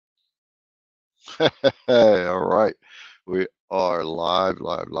Hey, all right. We are live,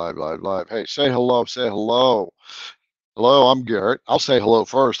 live, live, live, live. Hey, say hello, say hello. Hello, I'm Garrett. I'll say hello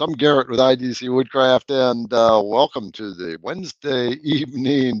first. I'm Garrett with IDC Woodcraft, and welcome to the Wednesday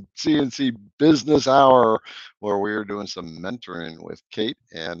evening CNC Business Hour, where we're doing some mentoring with Kate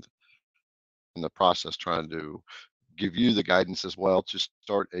and in the process trying to give you the guidance as well to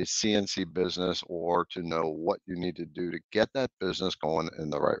start a CNC business or to know what you need to do to get that business going in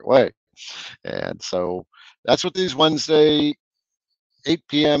the right way. And so that's what these Wednesday 8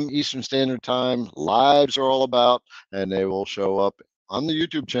 p.m. Eastern Standard Time lives are all about, and they will show up on the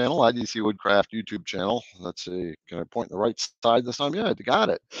YouTube channel, IDC Woodcraft YouTube channel. Let's see, can I point the right side this time? Yeah, I got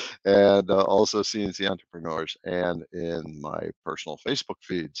it. And also CNC Entrepreneurs and in my personal Facebook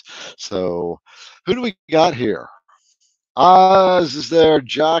feeds. So who do we got here? Oz is there,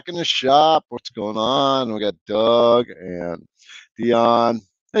 Jack in the shop. What's going on? We got Doug and Dion.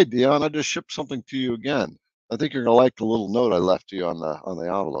 Hey Dion, I just shipped something to you again. I think you're gonna like the little note I left you on the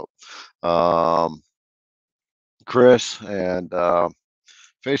envelope. Um, Chris and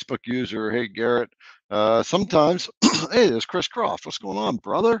Facebook user, hey Garrett. Sometimes, hey, there's Chris Croft. What's going on,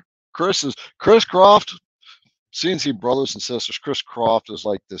 brother? Chris Croft, CNC brothers and sisters. Chris Croft is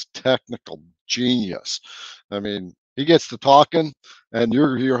like this technical genius. I mean, he gets to talking, and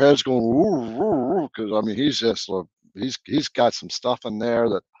your head's going because I mean he's just he's got some stuff in there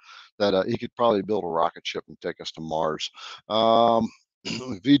that he could probably build a rocket ship and take us to Mars.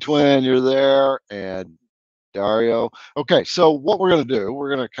 V Twin, you're there, and Dario. Okay, so what we're gonna do, we're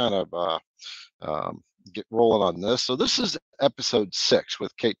gonna kind of get rolling on this. So this is episode 6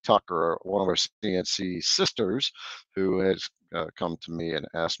 with Kate Tucker, one of our CNC sisters, who has come to me and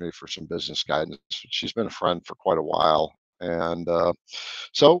asked me for some business guidance. She's been a friend for quite a while, and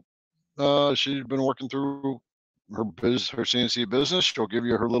so she's been working through her CNC business. She'll give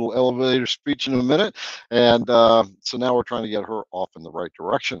you her little elevator speech in a minute, and so now we're trying to get her off in the right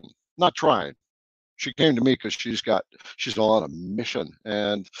direction. Not trying. She came to me because she's on a mission,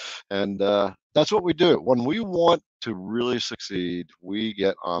 and that's what we do. When we want to really succeed, we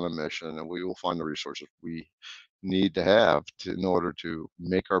get on a mission, and we will find the resources we need to have in order to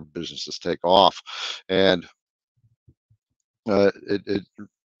make our businesses take off. And it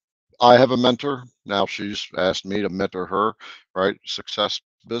I have a mentor. Now she's asked me to mentor her, right?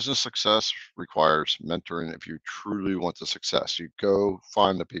 Business success requires mentoring. If you truly want the success, you go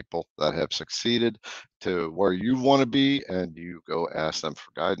find the people that have succeeded to where you want to be and you go ask them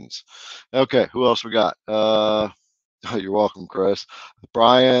for guidance. Okay, who else we got? You're welcome, Chris.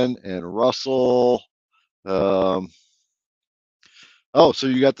 Brian and Russell. Um, oh, so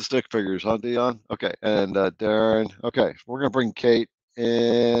you got the stick figures, huh, Dion? Okay, and Darren. Okay, we're gonna bring Kate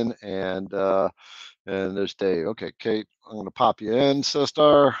in and there's Dave. Okay, Kate, I'm going to pop you in,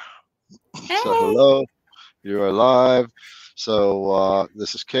 sister. So, Hey. hello, you are live. So,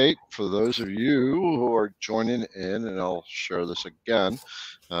 this is Kate. For those of you who are joining in, and I'll share this again.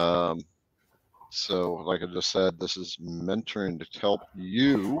 Um, so, like I just said, this is mentoring to help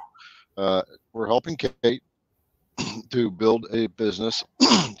you. We're helping Kate to build a business.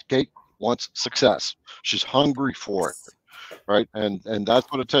 Kate wants success. She's hungry for it, Yes. right? And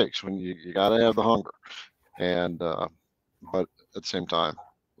that's what it takes when you got to have the hunger. And but at the same time,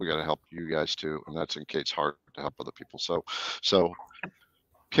 we got to help you guys too, and that's in Kate's heart to help other people. So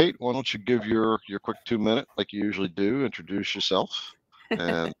Kate, why don't you give your quick 2 minute, like you usually do, introduce yourself,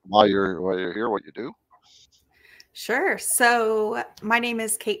 and while you're here, what you do. Sure. So my name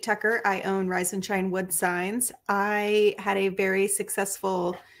is Kate Tucker. I own Rise and Shine Wood Signs. I had a very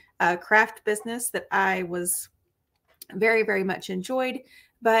successful craft business that I was very, very much enjoyed.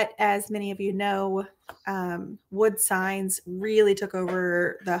 But as many of you know, wood signs really took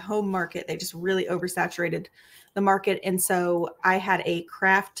over the home market. They just really oversaturated the market. And so I had a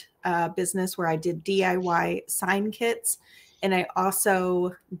craft business where I did DIY sign kits. And I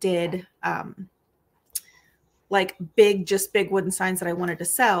also did like just big wooden signs that I wanted to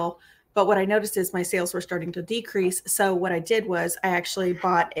sell. But what I noticed is my sales were starting to decrease. So what I did was I actually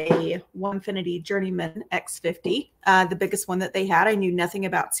bought a Onefinity Journeyman X50, the biggest one that they had. I knew nothing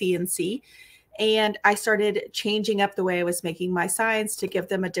about CNC. And I started changing up the way I was making my signs to give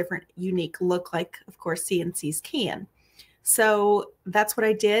them a different, unique look, like, of course, CNCs can. So that's what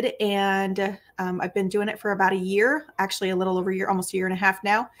I did. And I've been doing it for about a year, actually a little over a year, almost a year and a half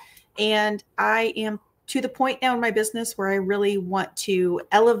now. And I am to the point now in my business where I really want to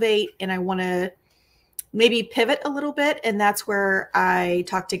elevate and I want to maybe pivot a little bit. And that's where I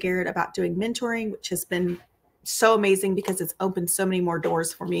talked to Garrett about doing mentoring, which has been so amazing because it's opened so many more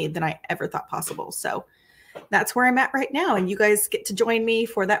doors for me than I ever thought possible. So that's where I'm at right now. And you guys get to join me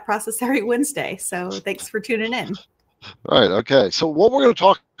for that process every Wednesday. So thanks for tuning in. All right. Okay. So what we're going to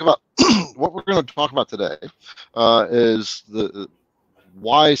talk about, what we're going to talk about today, is the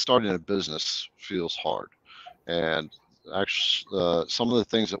why starting a business feels hard, and actually some of the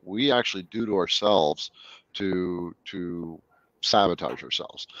things that we actually do to ourselves to sabotage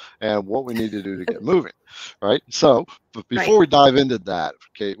ourselves, and what we need to do to get moving. Right. So, but before we dive into that,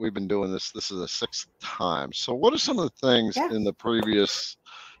 Kate, we've been doing this. This is the 6th time. So, what are some of the things in the previous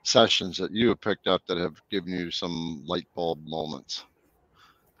sessions that you have picked up that have given you some light bulb moments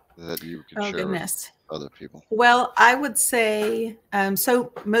that you could share with other people? Well, I would say,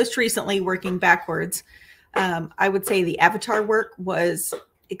 so most recently working backwards, I would say the avatar work was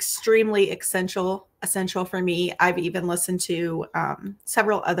extremely essential for me. I've even listened to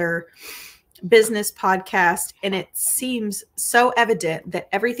several other business podcasts, and it seems so evident that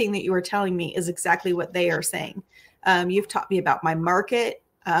everything that you are telling me is exactly what they are saying. You've taught me about my market,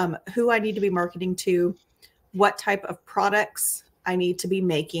 who I need to be marketing to, what type of products I need to be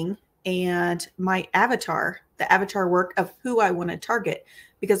making, and my avatar, the avatar work of who I want to target.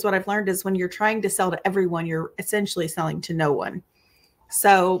 Because what I've learned is when you're trying to sell to everyone, you're essentially selling to no one.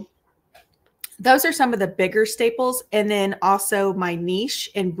 So those are some of the bigger staples. And then also my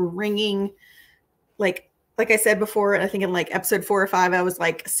niche and bringing, like I said before, I think in like episode 4 or 5, I was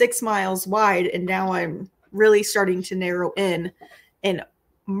like 6 miles wide. And now I'm really starting to narrow in and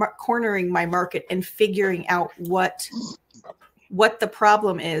cornering my market and figuring out what the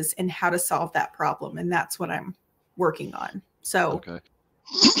problem is and how to solve that problem. And that's what I'm working on. So, okay.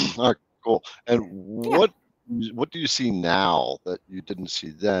 All right, cool. And what do you see now that you didn't see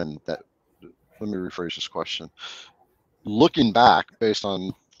then? That, let me rephrase this question. Looking back, based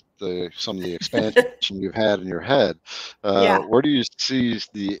on some of the expansion you've had in your head, where do you see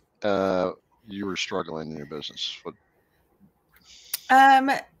you were struggling in your business?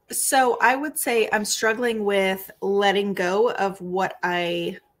 So I would say I'm struggling with letting go of what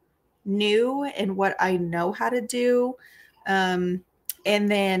I knew and what I know how to do.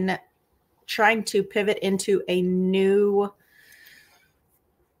 And then trying to pivot into a new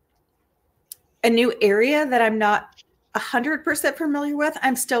area that I'm not 100% familiar with.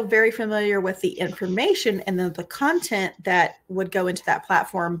 I'm still very familiar with the information and then the content that would go into that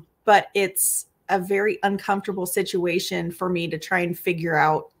platform, but it's a very uncomfortable situation for me to try and figure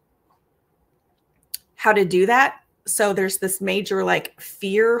out how to do that. So there's this major like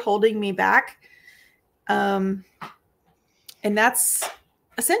fear holding me back. And that's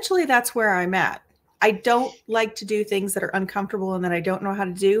essentially, that's where I'm at. I don't like to do things that are uncomfortable and that I don't know how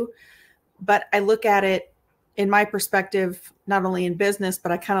to do, but I look at it in my perspective, not only in business,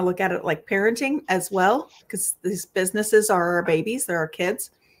 but I kind of look at it like parenting as well, because these businesses are our babies, they're our kids.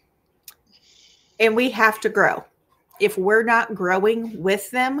 And we have to grow. If we're not growing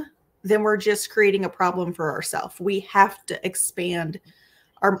with them, then we're just creating a problem for ourselves. We have to expand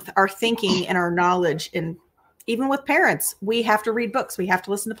our thinking and our knowledge. And even with parents, we have to read books. We have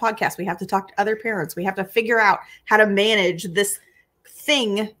to listen to podcasts. We have to talk to other parents. We have to figure out how to manage this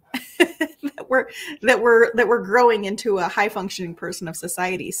thing that we're growing into a high functioning person of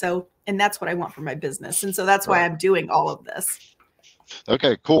society. So, and that's what I want for my business. And so that's why I'm doing all of this.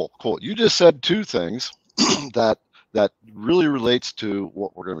 Okay, cool. You just said 2 things that really relates to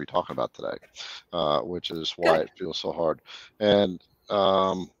what we're going to be talking about today, which is why it feels so hard. And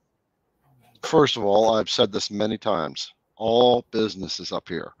first of all, I've said this many times, all business is up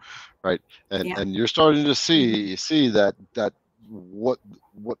here, right? And you're starting to see that what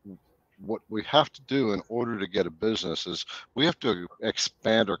we have to do in order to get a business is we have to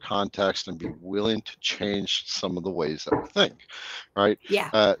expand our context and be willing to change some of the ways that we think, right?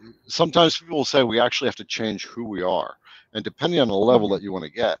 Sometimes people will say we actually have to change who we are, and depending on the level that you want to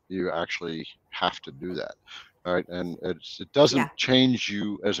get, you actually have to do that. All right, and it doesn't change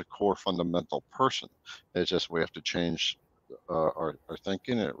you as a core fundamental person. It's just we have to change our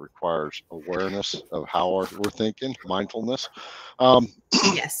thinking. It requires awareness of how we're thinking, mindfulness.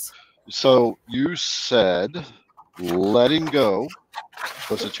 Yes. So you said letting go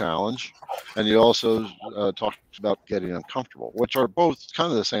was a challenge, and you also talked about getting uncomfortable, which are both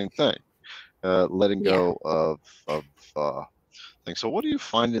kind of the same thing. Letting go of things. So what are you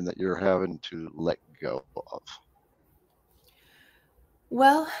finding that you're having to let go of?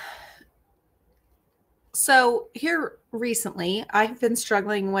 Well, so here recently, I've been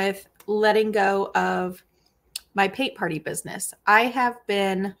struggling with letting go of my paint party business. I have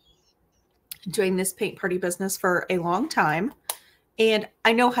been doing this paint party business for a long time, and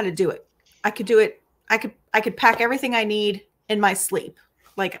I know how to do it. I could do it. I could pack everything I need in my sleep.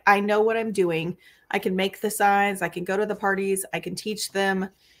 Like, I know what I'm doing. I can make the signs. I can go to the parties. I can teach them.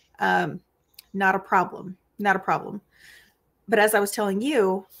 Not a problem. Not a problem. But as I was telling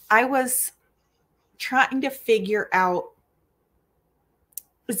you, I was trying to figure out,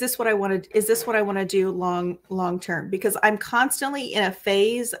 is this what I want to do long term? Because I'm constantly in a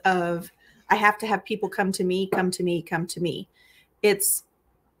phase of, I have to have people come to me. It's,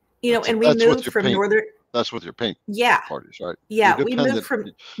 and we moved from northern. That's with your paint parties, right? Yeah. We moved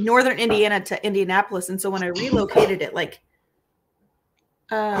from northern Indiana to Indianapolis. And so when I relocated it, like,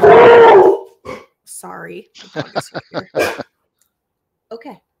 sorry.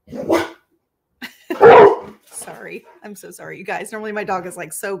 Okay. Sorry. I'm so sorry, you guys. Normally my dog is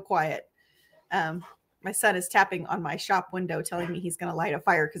like so quiet. My son is tapping on my shop window telling me he's going to light a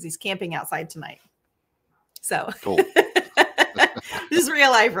fire because he's camping outside tonight. So cool. This is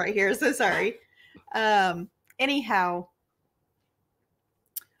real life right here. So sorry. Anyhow,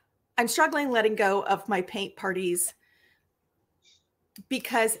 I'm struggling letting go of my paint parties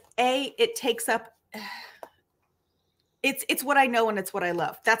because it takes up, it's what I know and it's what I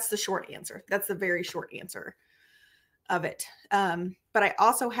love. That's the short answer. That's the very short answer of it. But I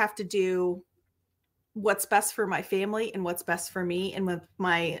also have to do what's best for my family and what's best for me. And with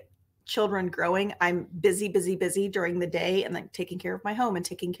my children growing, I'm busy during the day, and then taking care of my home and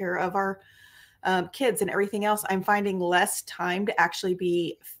taking care of our kids and everything else. I'm finding less time to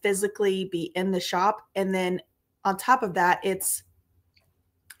actually physically be in the shop. And then on top of that, it's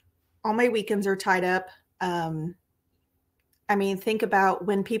all my weekends are tied up. I mean, think about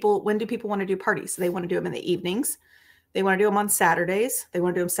when do people want to do parties? So they want to do them in the evenings. They want to do them on Saturdays. They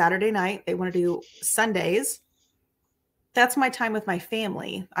want to do them Saturday night. They want to do Sundays. That's my time with my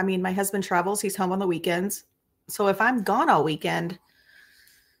family. I mean, my husband travels. He's home on the weekends. So if I'm gone all weekend,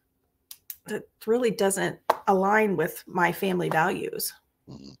 that really doesn't align with my family values.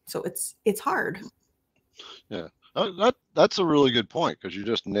 So it's hard. Yeah, that's a really good point, because you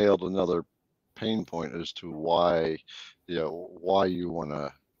just nailed another pain point as to why you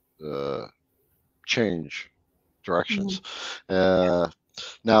want to change directions.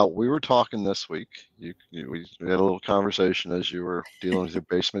 Now, we were talking this week. We had a little conversation as you were dealing with your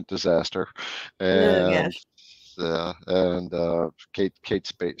basement disaster, and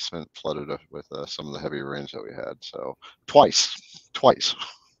Kate's basement flooded with some of the heavy rains that we had. So twice.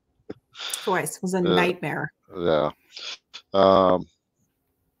 It was a nightmare. Yeah.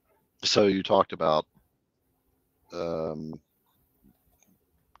 So you talked about kind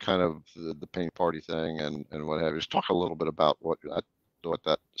of the paint party thing and what have you. Just talk a little bit about what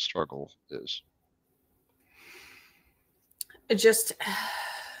that struggle is.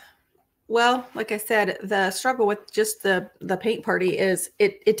 Well, like I said, the struggle with just the paint party is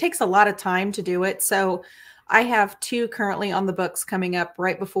it takes a lot of time to do it. So I have 2 currently on the books coming up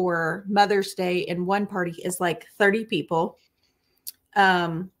right before Mother's Day, and one party is like 30 people.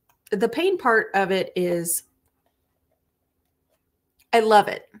 The pain part of it is, I love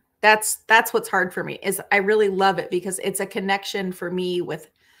it. That's what's hard for me, is I really love it because it's a connection for me with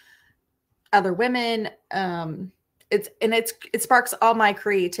other women. It sparks all my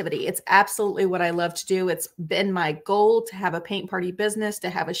creativity. It's absolutely what I love to do. It's been my goal to have a paint party business, to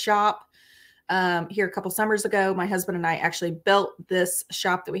have a shop. Here a couple summers ago, my husband and I actually built this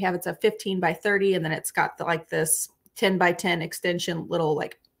shop that we have. It's a 15 by 30, and then it's got like this 10 by 10 extension little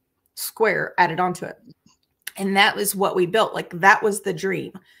like square added onto it. And that was what we built. Like, that was the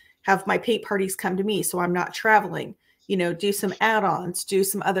dream. Have my paint parties come to me so I'm not traveling, do some add-ons, do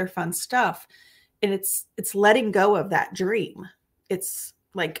some other fun stuff. And it's letting go of that dream. It's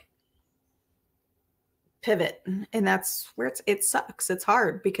like pivot. And that's where it sucks. It's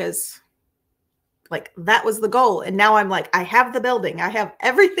hard because like that was the goal. And now I'm like, I have the building. I have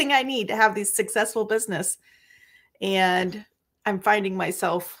everything I need to have these successful business. And I'm finding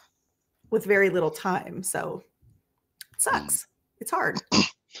myself with very little time. So it sucks. It's hard.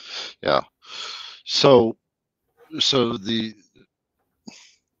 Yeah. So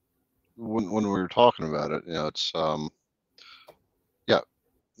when we were talking about it, it's the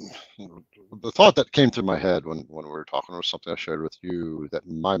thought that came through my head when we were talking was something I shared with you that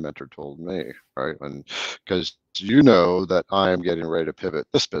my mentor told me, right? And because that I am getting ready to pivot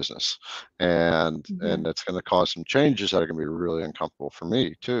this business, and it's going to cause some changes that are going to be really uncomfortable for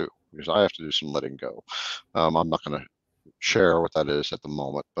me too, because I have to do some letting go. I'm not going to share what that is at the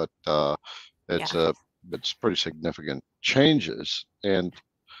moment, but it's pretty significant changes. And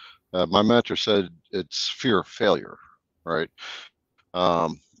my mentor said it's fear of failure, right?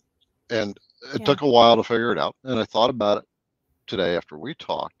 And it took a while to figure it out. And I thought about it today after we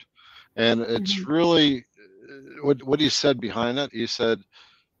talked, and it's really what he said behind that. He said,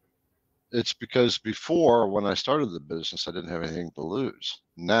 it's because before, when I started the business, I didn't have anything to lose.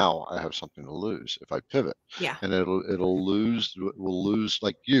 Now I have something to lose if I pivot, Yeah. and we'll lose,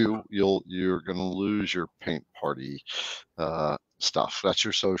 like you're going to lose your paint party stuff. That's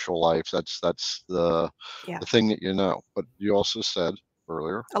your social life. That's Yeah. the thing that you know. But you also said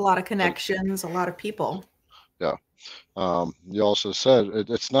earlier A lot of that, connections, a lot of people. yeah. You also said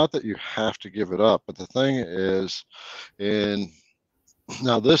it's not that you have to give it up, but the thing is, in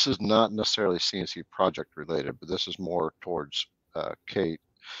now this is not necessarily CNC project related, but this is more towards Kate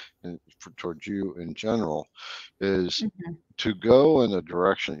and towards you in general, is Mhm. to go in the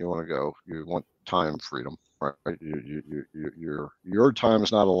direction you want to go. You want time freedom, right? Your time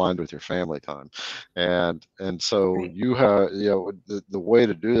is not aligned with your family time, and so Right. you have, the way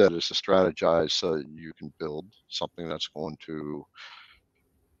to do that is to strategize so that you can build something that's going to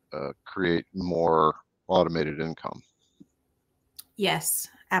create more automated income. Yes,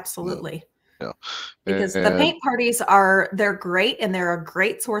 Yeah, absolutely. yeah, Because the and paint parties they're great and they're a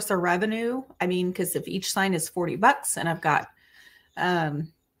great source of revenue. I mean, because if each sign is $40 and I've got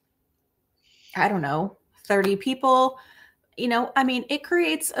um I don't know, 30 people, I mean, it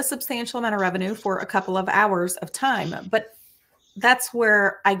creates a substantial amount of revenue for a couple of hours of time. But that's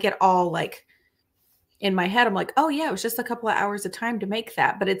where I get all like in my head, I'm like, oh, yeah, it was just a couple of hours of time to make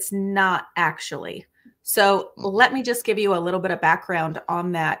that, but it's not actually. So let me just give you a little bit of background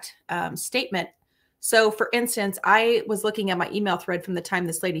on that statement. So, for instance, I was looking at my email thread from the time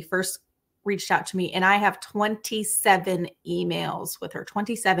this lady first reached out to me, and I have 27 emails with her,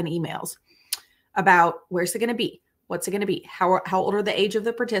 27 emails about where's it going to be? What's it going to be? How old are the age of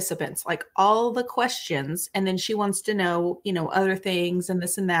the participants? Like all the questions. And then she wants to know, other things and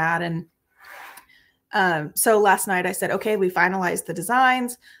this and that. And so last night I said, okay, we finalized the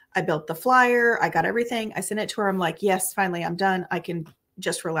designs. I built the flyer. I got everything. I sent it to her. I'm like, yes, finally, I'm done. I can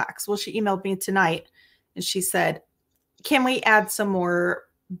just relax. Well, she emailed me tonight and she said, can we add some more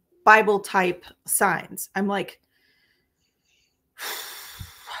Bible type signs? I'm like,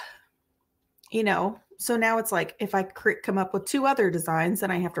 so now it's like if I come up with two other designs,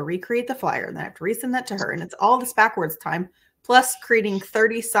 then I have to recreate the flyer and then I have to resend that to her. And it's all this backwards time, plus creating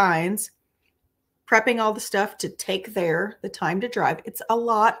 30 signs, prepping all the stuff to take there, the time to drive. It's a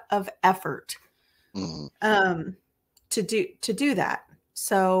lot of effort to do that.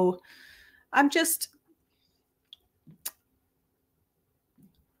 So I'm just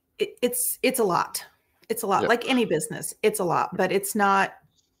it's a lot. It's a lot. yeah, Like any business, it's a lot, but it's not.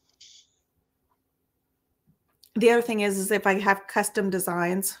 The other thing is if I have custom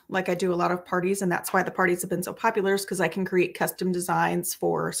designs, like I do a lot of parties, and that's why the parties have been so popular, is because I can create custom designs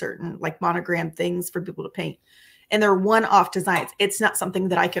for certain like monogram things for people to paint. And they're one-off designs. It's not something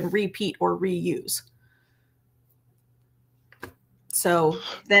that I can repeat or reuse. So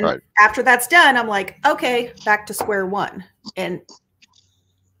then right. after that's done, I'm like, okay, back to square one. And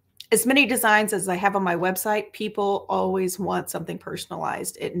as many designs as I have on my website, people always want something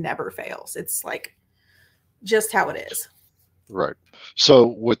personalized. It never fails. It's like just how it is. Right. So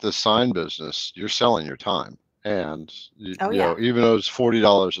with the sign business, you're selling your time. And Oh yeah. even though it's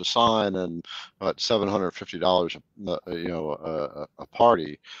 $40 a sign and $750 a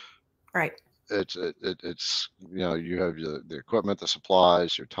party, Right. it's you have the equipment, the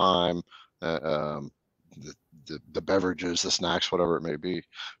supplies, your time, uh, um, the, the beverages, the snacks, whatever it may be,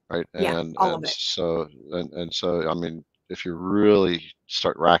 right? Yeah. And All of and it. so and so I mean, if you really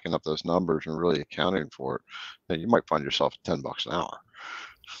start racking up those numbers and really accounting for it, then you might find yourself at $10 an hour.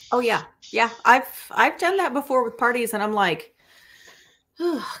 Oh yeah. Yeah. I've done that before with parties and I'm like,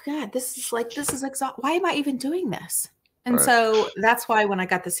 oh God, this is exhausting. Why am I even doing this? And Right. so that's why when I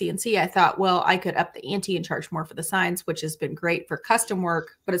got the CNC, I thought, well, I could up the ante and charge more for the signs, which has been great for custom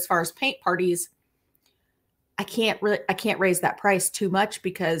work. But as far as paint parties, I can't raise that price too much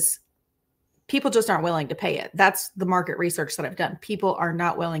because people just aren't willing to pay it. That's the market research that I've done. People are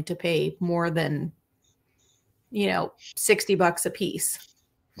not willing to pay more than, $60 a piece.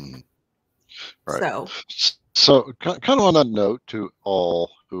 Mhm. Right. So, So kind of on that note, to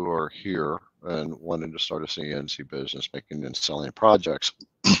all who are here and wanting to start a CNC business, making and selling projects,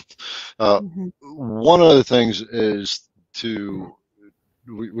 mhm. one of the things is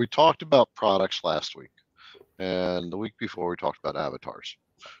we talked about products last week, and the week before we talked about avatars.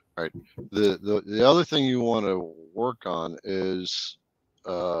 Right. The other thing you want to work on is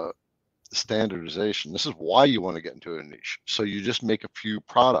uh, standardization. This is why you want to get into a niche. So you just make a few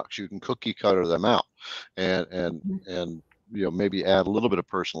products. You can cookie cutter them out, and and Mhm. and maybe add a little bit of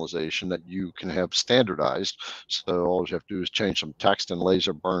personalization that you can have standardized. So all you have to do is change some text and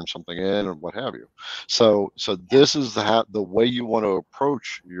laser burn something in or what have you. So this is the way you want to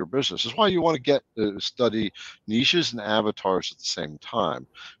approach your business. This is why you want to get study niches and avatars at the same time,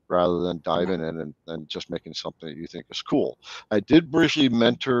 rather than diving in and just making something that you think is cool. I did briefly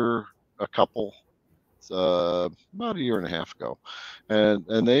mentor a couple about a year and a half ago, and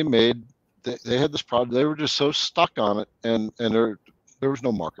they had this product. They were just so stuck on it, and there was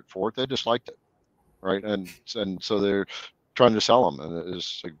no market for it. They just liked it, right? And so they're trying to sell them, and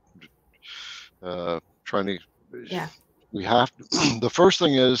it's like trying to. Yeah. We have to, the first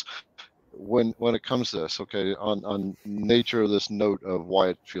thing is when it comes to this, okay, on nature of this note of why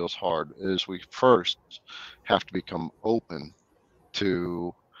it feels hard is we first have to become open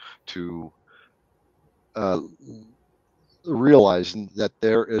to realizing that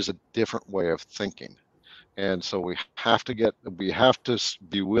there is a different way of thinking. And so we have to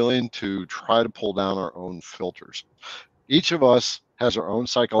be willing to try to pull down our own filters. Each of us has our own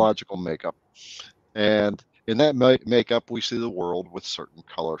psychological makeup, and in that makeup we see the world with certain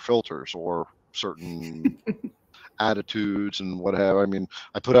color filters or certain attitudes and what have. I mean,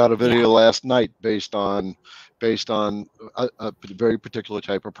 I put out a video last night based on a very particular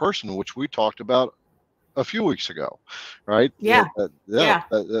type of person, which we talked about a few weeks ago, right? Yeah.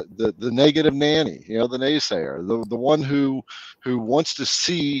 The negative nanny, the naysayer, the one who wants to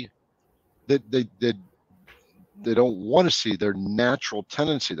see that they don't want to see their natural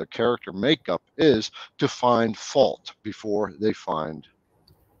tendency, their character makeup is to find fault before they find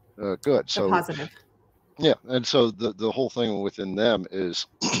good. So positive. Yeah, and so the whole thing within them is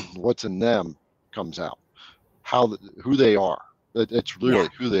what's in them comes out, who they are. It's really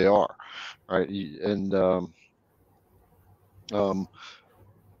who they are, right? And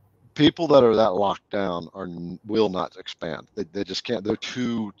people that are that locked down will not expand. They just can't. They're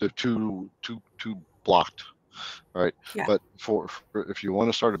too blocked, right? Yeah. But for if you want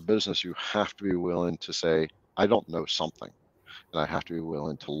to start a business, you have to be willing to say, I don't know something, and I have to be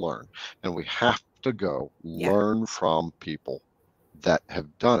willing to learn. And we have to go learn from people that have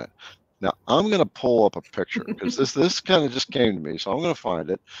done it. Now I'm going to pull up a picture because this kind of just came to me, so I'm going to find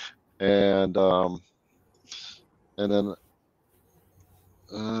it, and then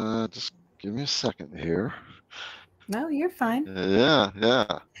just give me a second here. No, you're fine. Yeah.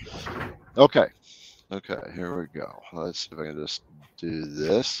 Okay, here we go. Let's see if I can just do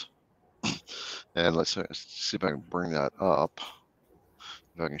this, and let's see if I can bring that up.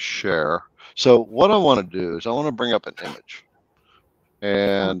 If I can share. So what I want to do is I want to bring up an image,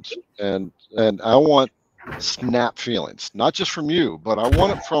 and I want snap feelings, not just from you, but I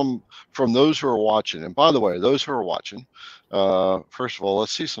want it from those who are watching. And by the way, those who are watching, first of all,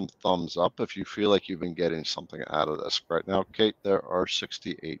 let's see some thumbs up if you feel like you've been getting something out of this right now. Kate, there are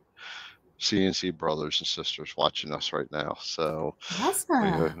 68 CNC brothers and sisters watching us right now, so awesome. We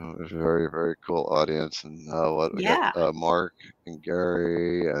have a very, very cool audience. And we got Mark and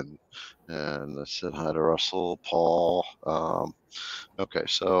Gary, and let's say hi to Russell, Paul. Okay,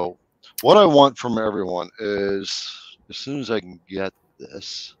 so what I want from everyone is, as soon as I can get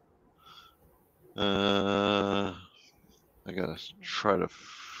this, I gotta try to.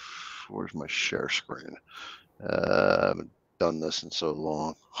 Where's my share screen? I haven't done this in so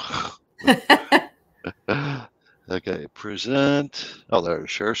long. Okay, present. Oh, there's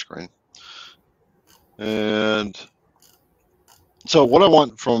share screen. And so what I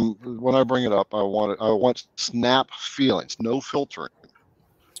want from when I bring it up, I want snap feelings, no filtering,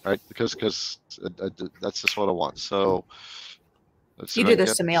 right? Because that's just what I want. So let's see. You do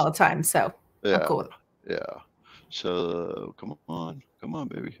this to me all the time, so yeah, I'm cool. Yeah. So come on,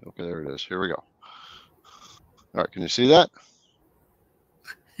 baby. Okay, there it is. Here we go. All right, can you see that?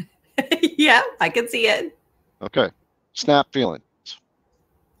 Yeah, I can see it. Okay, snap feelings.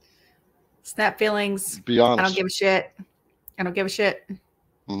 Snap feelings. Be honest. I don't give a shit.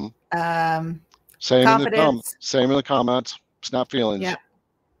 Mm-hmm. Same in the comments. Snap feelings. Yeah.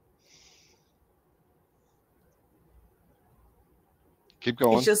 Keep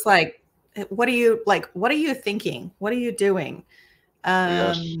going. It's just like, what are you thinking? What are you doing?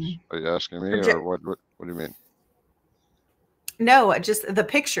 Are you asking me, or what do you mean? No, just the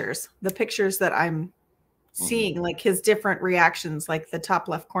pictures that I'm seeing, like his different reactions, like the top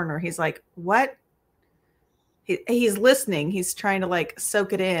left corner. He's like, what? He's listening. He's trying to like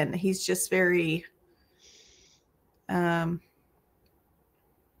soak it in. He's just very, yeah,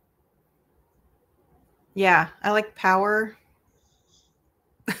 I like power.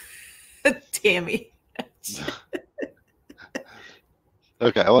 Tammy.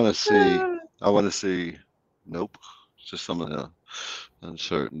 Okay, I want to see. Nope. just some of the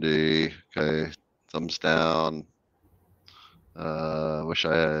uncertainty. Okay, thumbs down. Wish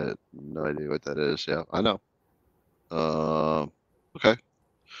I had no idea what that is. Yeah, I know. Okay,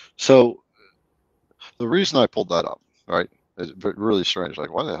 so the reason I pulled that up, right, is really strange.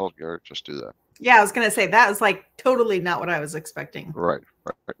 Like, why the hell did Garrett just do that? Yeah, I was gonna say that was like totally not what I was expecting. Right,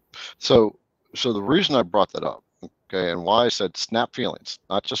 right. So, so the reason I brought that up, okay, and why I said snap feelings,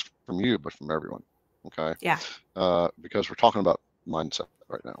 not just from you, but from everyone, okay, Yeah. because we're talking about mindset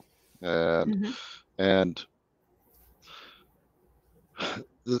right now, and Hmm. and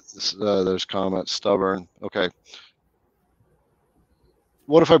there's comments, stubborn. Okay,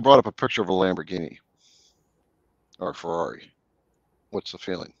 what if I brought up a picture of a Lamborghini or a Ferrari? What's the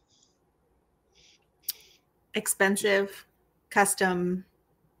feeling? Expensive, custom,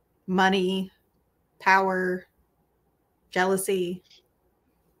 money, power, jealousy.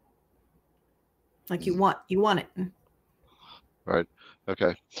 Like you want it. Right.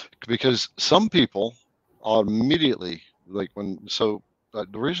 Okay. Because some people immediately, like when, so the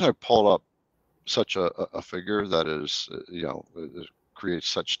reason I pulled up such a figure that is, creates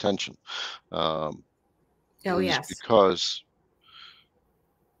such tension, um, Oh is yes. because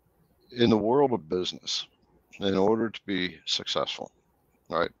in the world of business, in order to be successful,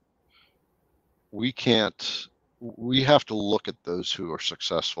 right, we can't, we have to look at those who are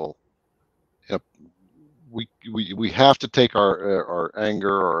successful. You know, we have to take our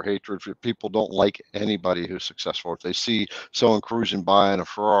anger or hatred. People don't like anybody who's successful. If they see someone cruising by in a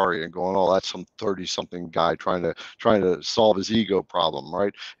Ferrari and going, "Oh, that's some 30-something guy trying to solve his ego problem,"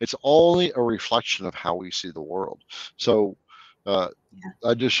 right? It's only a reflection of how we see the world. So. Uh, Yeah.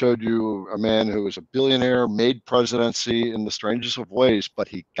 I just showed you a man who was a billionaire, made presidency in the strangest of ways, but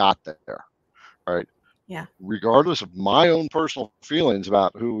he got there, right? Yeah. Regardless of my own personal feelings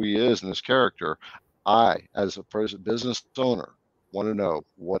about who he is and his character, I, as a business owner, want to know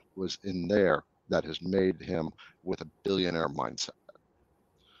what was in there that has made him with a billionaire mindset,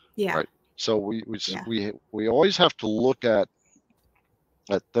 Yeah. right? So we we Yeah. we we always have to look at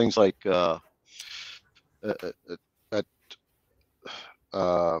things like at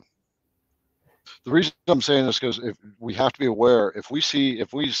uh, the reason I'm saying this because if we have to be aware, if we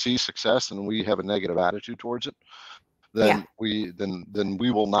see success and we have a negative attitude towards it, Yeah. then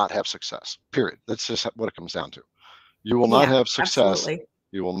we will not have success. Period. That's just what it comes down to. You will not Yeah. have success. Absolutely.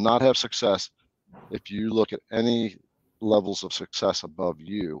 You will not have success if you look at any levels of success above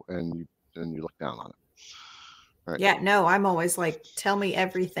you and you look down on it. Right. Yeah. No, I'm always like, tell me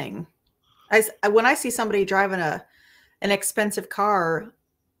everything. When I see somebody driving an expensive car,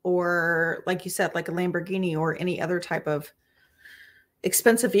 or like you said, like a Lamborghini or any other type of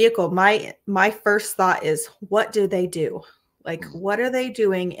expensive vehicle, my first thought is, what do they do? Like, Mm, what are they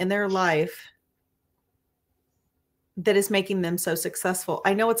doing in their life that is making them so successful?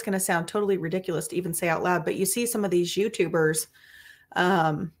 I know it's going to sound totally ridiculous to even say out loud, but you see some of these YouTubers,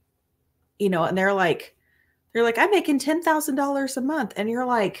 um, and they're like, I'm making $10,000 a month, and you're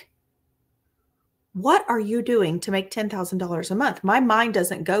like, what are you doing to make $10,000 a month? My mind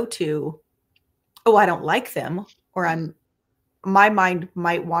doesn't go to, oh, I don't like them, or mm, my mind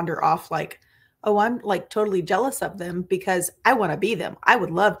might wander off like, oh, I'm like totally jealous of them because I want to be them. I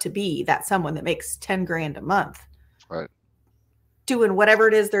would love to be that someone that makes 10 grand a month right. doing whatever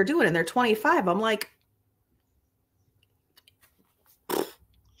it is they're doing, and they're 25. I'm like,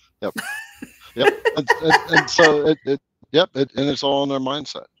 Yep. Yep. And so yep. And it's all in their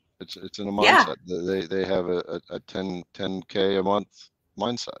mindset. It's in a yeah, mindset. They have a 10K a month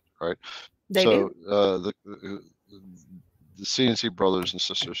mindset, right? they So do. the CNC brothers and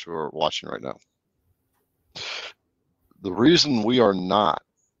sisters who are watching right now, the reason we are not,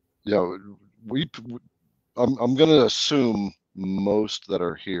 you know, we I'm going to assume most that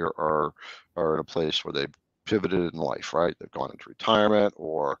are here are in a place where they've pivoted in life, right? They've gone into retirement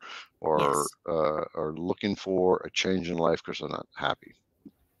or Yes. are looking for a change in life because they're not happy.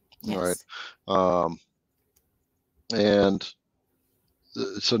 All right. Yes. Um, and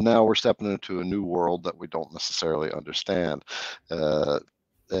so now we're stepping into a new world that we don't necessarily understand. Uh,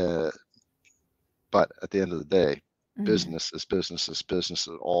 uh, but at the end of the day, Mhm. business is business is business.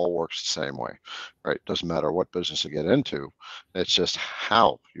 It all works the same way, right? Doesn't matter what business you get into. It's just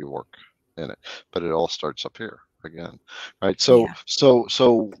how you work in it. But it all starts up here again, right? So Yeah. so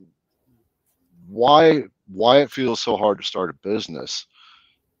so why it feels so hard to start a business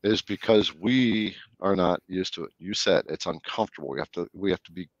is because we are not used to it. You said it's uncomfortable. We have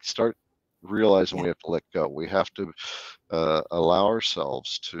to be start realizing Yeah. we have to let go. We have to allow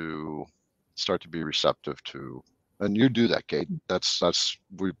ourselves to start to be receptive to and you do that, Kate. That's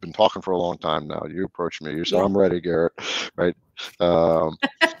we've been talking for a long time now. You approach me, you said, Yeah. I'm ready, Garrett, right? Um,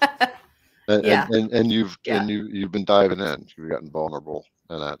 and, Yeah. and you've Yeah. you've been diving in, you've gotten vulnerable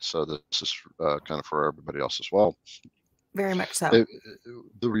in that. So this is kind of for everybody else as well. Very much so.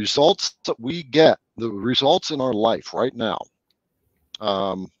 The results that we get, the results in our life right now,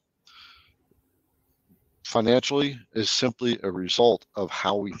 um, financially, is simply a result of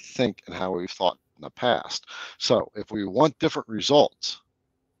how we think and how we've thought in the past. So if we want different results,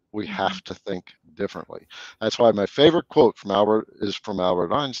 we have to think differently. That's why my favorite quote from Albert is from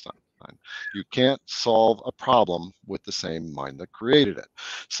Albert Einstein. You can't solve a problem with the same mind that created it.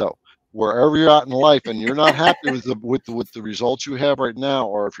 So wherever you're at in life and you're not happy with the results you have right now,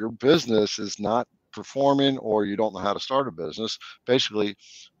 or if your business is not performing or you don't know how to start a business, basically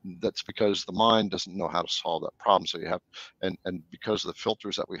that's because the mind doesn't know how to solve that problem. So you have, and because of the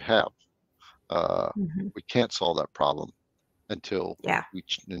filters that we have, we can't solve that problem until Yeah. we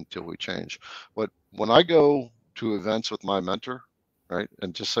change. But when I go to events with my mentor, right,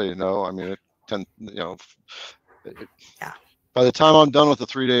 and just so you know, I mean, Yeah. by the time I'm done with the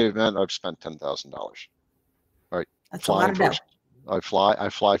 3-day event, I've spent $10,000. Right, That's a lot flying of dough. first. I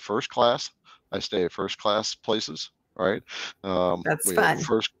fly first class. I stay at first class places. Right, That's we have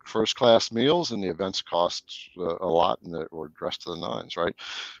fun. first class meals, and the events cost a lot, and we're dressed to the nines. Right,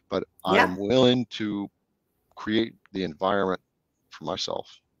 but Yeah. I'm willing to create the environment for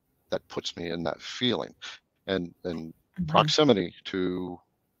myself that puts me in that feeling, and proximity to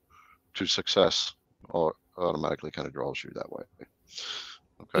success automatically kind of draws you that way.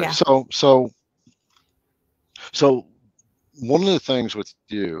 Okay, Yeah. so one of the things with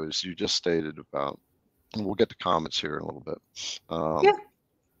you is you just stated about, and we'll get to comments here in a little bit. Yeah.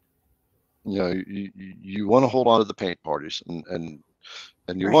 You know, you want to hold on to the paint parties, and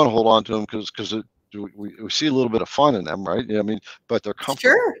you Right. want to hold on to them because we see a little bit of fun in them, right? I mean, but they're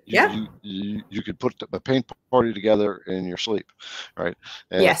comfortable. Sure. Yeah. You could put a paint party together in your sleep, right?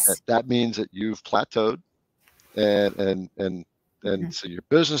 And Yes. that means that you've plateaued, and so your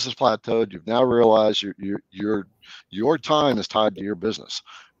business is plateaued. You've now realized your time is tied to your business,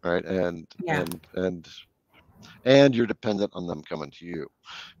 right? Yeah. And you're dependent on them coming to you,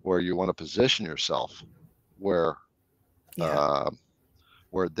 where you want to position yourself where Yeah.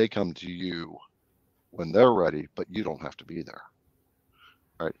 where they come to you when they're ready, but you don't have to be there.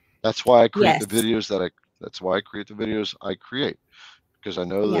 Right. That's why I create the Yes. videos that's why I create the videos I create, because I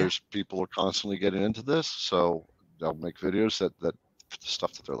know Yeah. there's people are constantly getting into this. So I'll make videos that the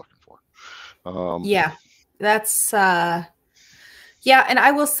stuff that they're looking for. Yeah. That's yeah, and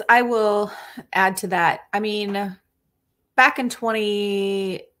I will add to that. I mean, back in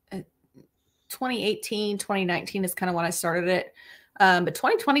 2018, 2019 is kind of when I started it. But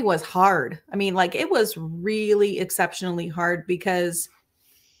 2020 was hard. I mean, like it was really exceptionally hard because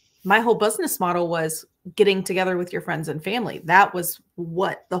my whole business model was getting together with your friends and family. That was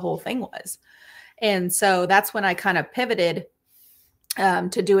what the whole thing was. And so that's when I kind of pivoted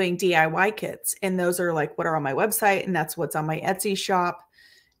to doing DIY kits. And those are like what are on my website, and that's what's on my Etsy shop.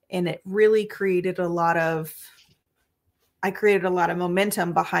 And it really created I created a lot of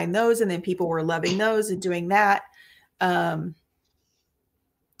momentum behind those. And then people were loving those and doing that.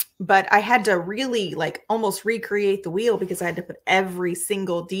 But I had to really like almost recreate the wheel because I had to put every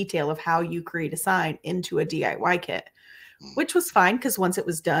single detail of how you create a sign into a DIY kit, which was fine because once it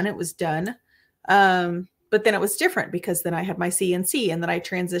was done, it was done. But then it was different because then I had my CNC, and then I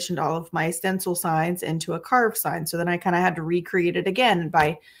transitioned all of my stencil signs into a carved sign. So then I kind of had to recreate it again. And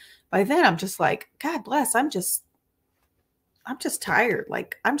by then I'm just like, God bless, I'm just tired.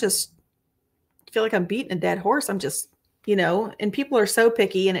 Like I feel like I'm beating a dead horse. I'm just, and people are so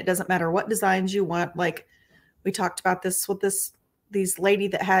picky, and it doesn't matter what designs you want. Like we talked about this with these lady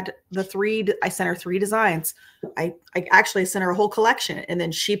that had I sent her 3 designs. I actually sent her a whole collection, and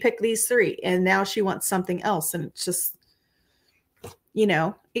then she picked these 3, and now she wants something else. And it's just,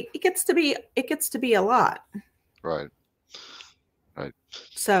 it gets to be a lot. Right. Right.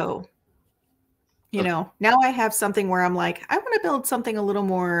 So, now I have something where I'm like, I want to build something a little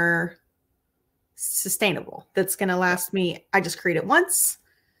more sustainable that's going to last me. I just create it once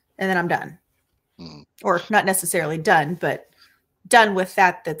and then I'm done. Or not necessarily done, but done with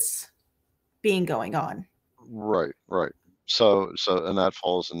that's being going on. Right. So and that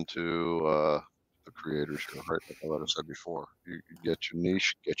falls into the creators, right? Like I said before, you get your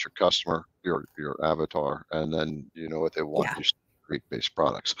niche, get your customer, your avatar, and then you know what they want. Yeah. You create based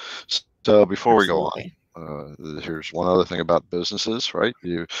products. So before Absolutely. we go on, here's one other thing about businesses, right?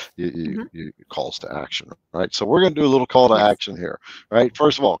 You calls to action, right? So we're going to do a little call to action here, right?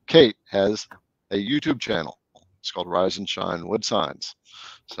 First of all, Kate has a YouTube channel. It's called Rise and Shine Wood Signs.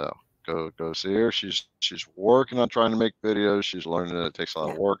 So go see her. She's working on trying to make videos. She's learning that it takes a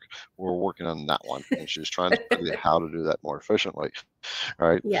lot of work. We're working on that one, and she's trying to tell you how to do that more efficiently,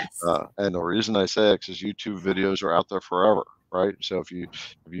 right? Yes. And the reason I say it is YouTube videos are out there forever, right? So if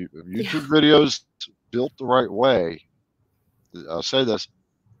YouTube videos built the right way, I'll say this: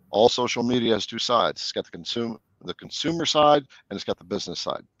 all social media has two sides. It's got the consumer side, and it's got the business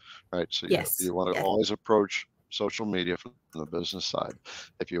side, right? So you want to always approach social media from the business side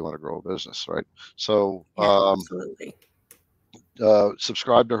if you want to grow a business, right? So absolutely.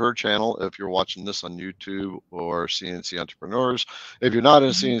 Subscribe to her channel if you're watching this on YouTube or CNC Entrepreneurs. If you're not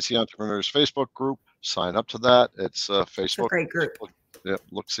in CNC Entrepreneurs Facebook group, sign up to that. It's Facebook. It's a great group.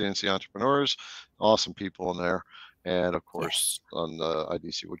 Look CNC Entrepreneurs, awesome people in there. And of course, on the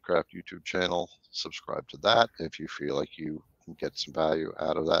IDC Woodcraft YouTube channel, subscribe to that if you feel like you can get some value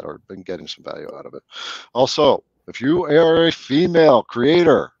out of that or been getting some value out of it. Also, if you are a female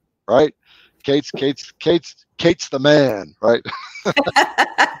creator, right? Kate's the man, right?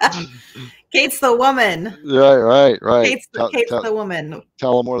 Kate's the woman. Right. Kate's the woman.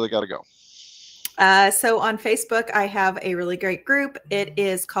 Tell them where they got to go. So on Facebook, I have a really great group. It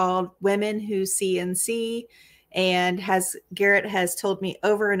is called Women Who CNC, and Garrett has told me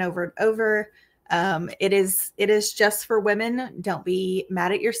over and over and over, it is just for women. Don't be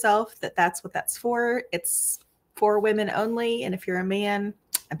mad at yourself that's what that's for. It's for women only. And if you're a man,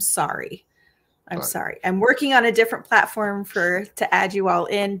 I'm sorry. I'm sorry. I'm working on a different platform to add you all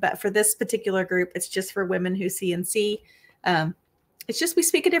in, but for this particular group, it's just for women who CNC. It's just we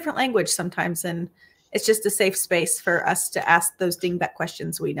speak a different language sometimes, and it's just a safe space for us to ask those dingbat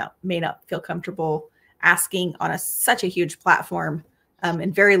questions we may not feel comfortable asking on such a huge platform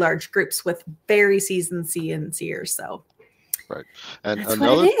in very large groups with very seasoned CNCers. So, right. And that's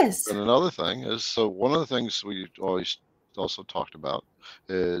what it is. And another thing is, so one of the things we always also talked about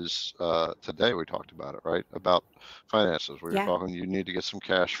is today we talked about it, right? About finances. We were talking, you need to get some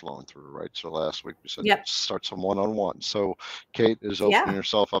cash flowing through, right? So last week we said start some one-on-one. So Kate is opening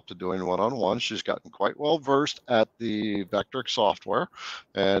herself up to doing one-on-one. She's gotten quite well versed at the Vectric software,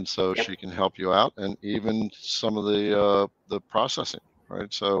 and so she can help you out, and even some of the processing,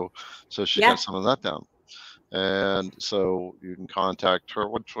 right? So she got some of that down, and so you can contact her.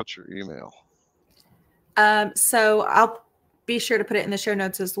 What's your email? So I'll be sure to put it in the show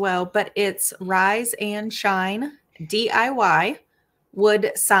notes as well, but it's Rise and Shine DIY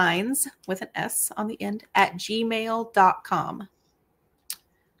Wood Signs with an S on the end at gmail.com.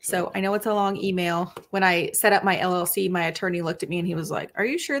 So I know it's a long email. When I set up my LLC, my attorney looked at me and he was like, "Are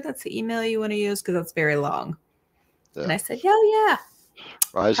you sure that's the email you want to use? Because that's very long." And I said, yeah.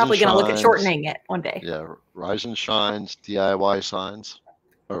 Rise Probably going to look at shortening it one day. Yeah. Rise and Shines DIY Signs.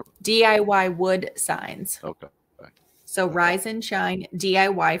 DIY Wood Signs. Okay. So Rise and Shine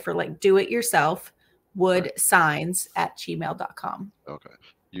DIY for like do it yourself wood signs at gmail.com. Okay.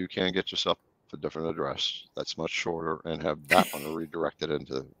 You can get yourself a different address that's much shorter and have that one redirected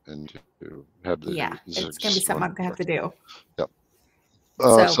into have the it's gonna be something I'm gonna have to do. Yep.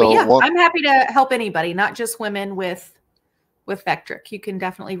 I'm happy to help anybody, not just women with Vectric. You can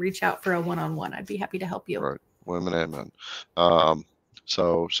definitely reach out for a one-on-one. I'd be happy to help you. Right. Women and men.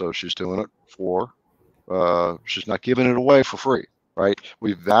 So she's doing it for she's not giving it away for free, right?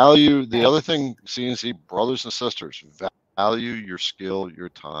 We value the other thing, CNC brothers and sisters, value your skill, your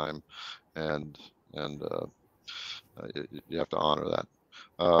time, and you have to honor that.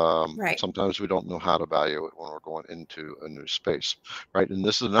 Sometimes we don't know how to value it when we're going into a new space, right? And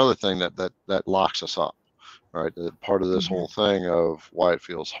this is another thing that locks us up, right? Part of this whole thing of why it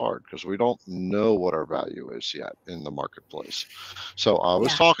feels hard, because we don't know what our value is yet in the marketplace. So I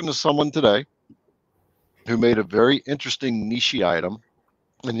was talking to someone today who made a very interesting niche item,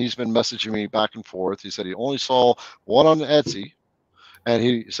 and he's been messaging me back and forth. He said he only saw one on Etsy, and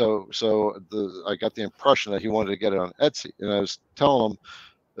I got the impression that he wanted to get it on Etsy. And I was telling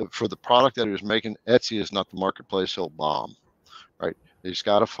him for the product that he was making, Etsy is not the marketplace he'll bomb, right? He's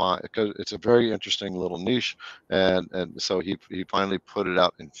got to find, because it's a very interesting little niche, and so he finally put it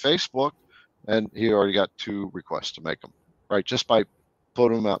out in Facebook, and he already got 2 requests to make them, right? Just by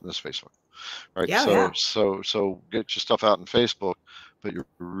putting them out in this Facebook. Right. So get your stuff out in Facebook, but you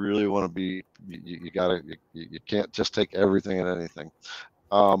really want to be, you can't just take everything and anything.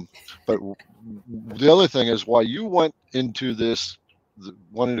 But the other thing is why you went into this,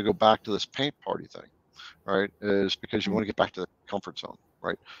 wanting to go back to this paint party thing, right, is because you want to get back to the comfort zone,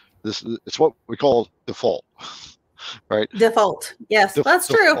 right? It's what we call default, right? Default. Yes, that's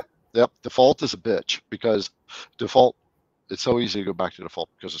true. Yep. Default is a bitch, because default it's so easy to go back to default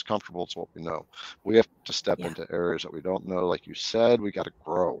because it's comfortable. It's what we know. We have to step Yeah. into areas that we don't know. Like you said, we got to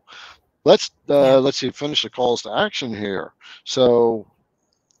grow. Yeah. Let's see, finish the calls to action here. So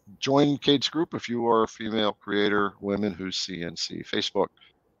join Kate's group if you are a female creator, women who CNC, Facebook.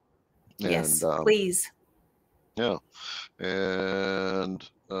 And Yes, please. yeah, and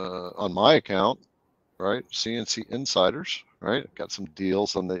on my account, right, CNC Insiders, right, got some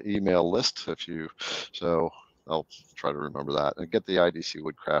deals on the email list if you, so I'll try to remember that, and get the IDC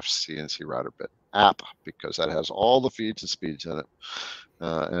Woodcraft CNC router bit app because that has all the feeds and speeds in it.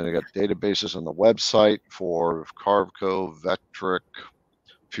 And I got databases on the website for Carveco, Vectric,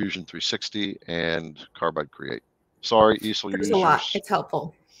 Fusion 360, and Carbide Create. Sorry, easel There's a lot. users. It's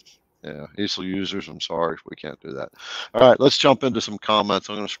helpful. Yeah, easel users, I'm sorry, we can't do that. All right, let's jump into some comments.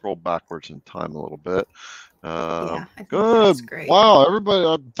 I'm going to scroll backwards in time a little bit. Yeah, I think Good. that's great. Wow,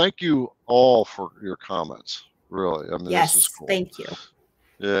 everybody, thank you all for your comments. Really, I mean, Yes, this is cool. thank you.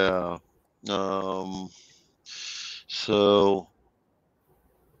 Yeah. So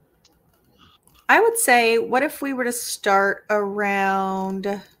I would say, what if we were to start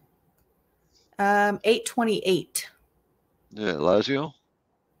around 8:28? yeah, Lazio.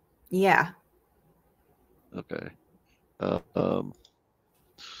 Yeah. Okay.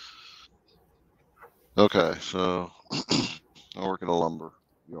 Okay, so I work at a lumber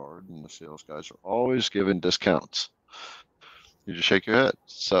yard, and the sales guys are always giving discounts. You just shake your head.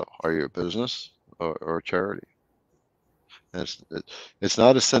 So, are you a business or a charity? And it's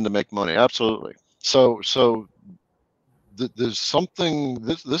not a sin to make money. Absolutely. So there's something.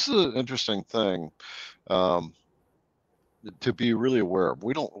 This is an interesting thing um, to be really aware of.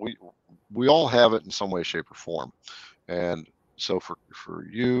 We all have it in some way, shape, or form. And so for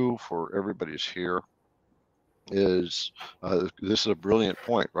you, for everybody's here, is this is a brilliant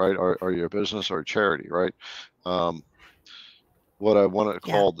point, right? Are you a business or a charity, right? What I want to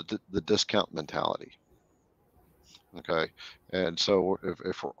call the discount mentality. Okay. And so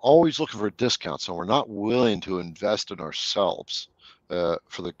if we're always looking for discounts and we're not willing to invest in ourselves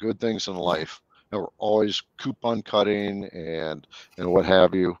for the good things in life, and we're always coupon cutting and what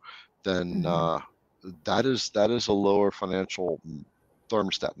have you, then that is a lower financial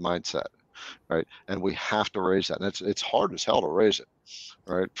thermostat mindset, right? And we have to raise that. And it's hard as hell to raise it.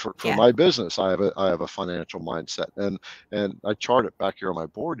 Right. For my business, I have a financial mindset, and I chart it back here on my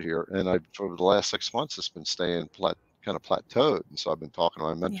board here. And I for the last 6 months, it's been staying kind of plateaued. And so I've been talking to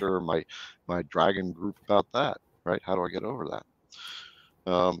my mentor, my dragon group about that. Right. How do I get over that?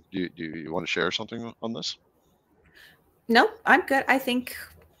 Do you want to share something on this? No, I'm good. I think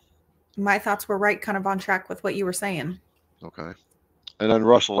my thoughts were right, kind of on track with what you were saying. Okay. And then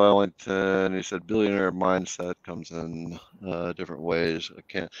Russell Ellington, he said, billionaire mindset comes in different ways.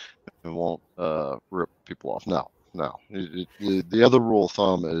 It won't rip people off. No. The other rule of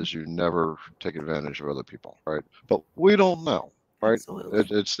thumb is you never take advantage of other people, right? But we don't know, right?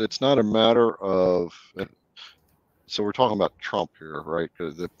 Absolutely. It's not a matter of. So we're talking about Trump here, right?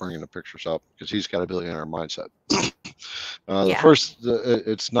 Because they're bringing the pictures up because he's got a billionaire mindset.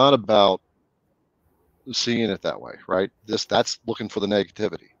 It's not about seeing it that way, right? That's looking for the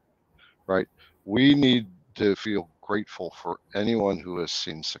negativity, right? We need to feel grateful for anyone who has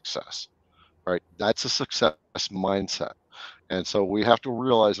seen success, right? That's a success mindset. And so we have to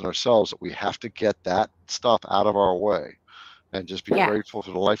realize in ourselves that we have to get that stuff out of our way and just be grateful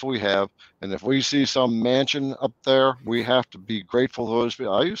for the life we have. And if we see some mansion up there, we have to be grateful for those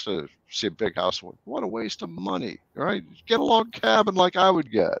people. I used to see a big house. What a waste of money, right? Get a log cabin like I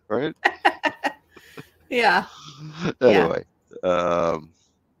would get, right? Yeah. Anyway,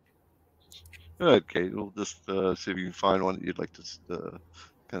 okay, we'll just see if you can find one that you'd like to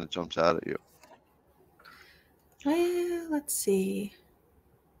kind of jumps out at you. Well, let's see.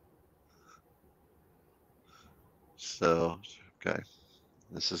 So, okay,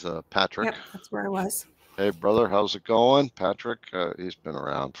 this is Patrick. Yep, that's where I was. Hey, brother, how's it going? Patrick, he's been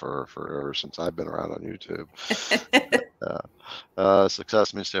around for ever since I've been around on YouTube.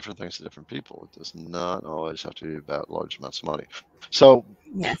 Success means different things to different people. It does not always have to be about large amounts of money. So,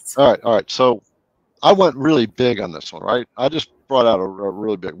 yes. All right. So I went really big on this one, right? I just brought out a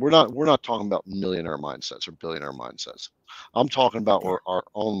really big. We're not talking about millionaire mindsets or billionaire mindsets. I'm talking about our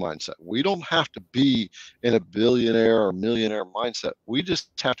own mindset. We don't have to be in a billionaire or millionaire mindset. We just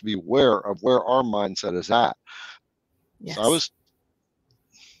have to be aware of where our mindset is at. Yes.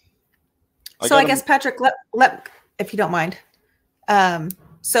 So I guess Patrick, let if you don't mind.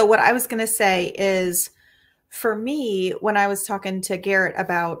 So what I was going to say is, for me, when I was talking to Garrett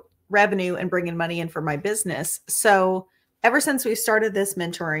about revenue and bringing money in for my business. So ever since we started this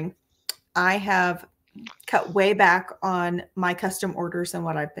mentoring, I have cut way back on my custom orders and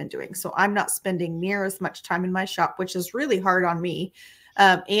what I've been doing. So I'm not spending near as much time in my shop, which is really hard on me,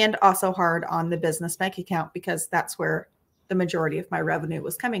 and also hard on the business bank account because that's where the majority of my revenue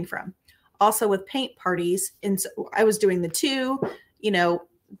was coming from. Also with paint parties, and so I was doing the two,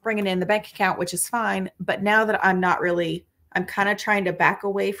 bringing in the bank account, which is fine. But now that I'm not really, I'm kind of trying to back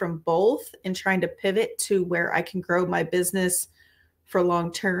away from both and trying to pivot to where I can grow my business for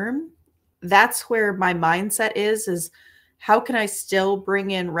long term. That's where my mindset is how can I still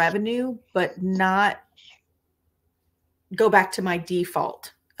bring in revenue, but not go back to my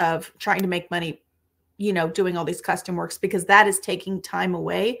default of trying to make money, doing all these custom works, because that is taking time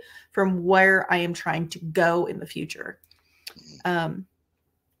away from where I am trying to go in the future.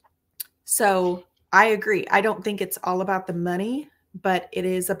 So I agree. I don't think it's all about the money, but it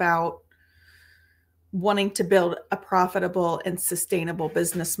is about wanting to build a profitable and sustainable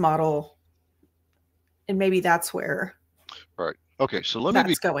business model. And maybe that's where. Right. Okay. So let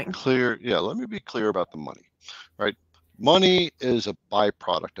me be clear. Yeah. Let me be clear about the money, right? Money is a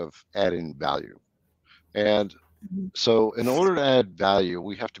byproduct of adding value. And so in order to add value,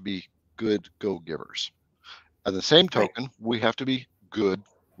 we have to be good go-givers. At the same token, we have to be good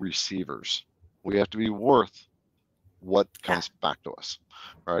receivers. We have to be worth what comes back to us,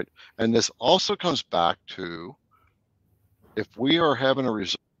 right? And this also comes back to if we are having a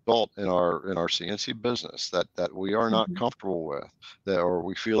result in our CNC business that we are not comfortable with, or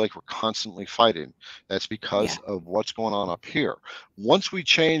we feel like we're constantly fighting, that's because of what's going on up here. Once we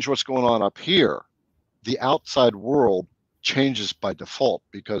change what's going on up here, the outside world changes by default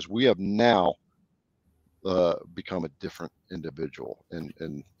because we have now become a different individual in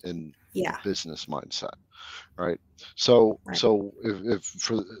business mindset, right? So if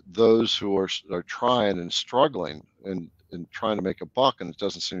for those who are trying and struggling and trying to make a buck and it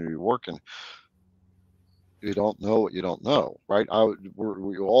doesn't seem to be working, you don't know what you don't know, right?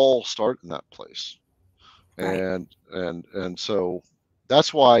 We all start in that place, and so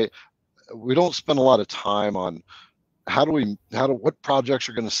that's why we don't spend a lot of time on what projects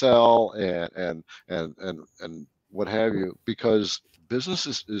are going to sell and what have you, because business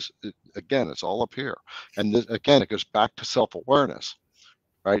is again, it's all up here. And again, it goes back to self-awareness,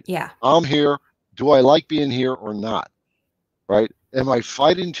 right? I'm here. Do I like being here or not? Right? Am I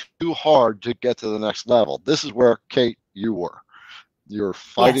fighting too hard to get to the next level? This is where, Kate, you were. You're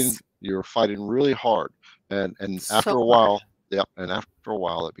fighting really hard. And after a while, and after a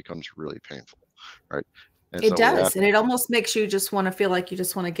while it becomes really painful, right? And it does. And it almost makes you just want to feel like you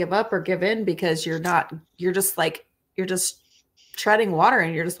just want to give up or give in because you're just treading water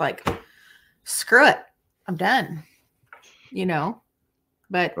and you're just like, screw it. I'm done.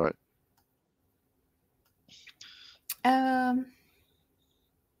 But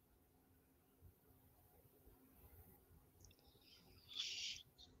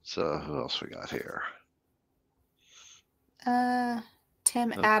so who else we got here?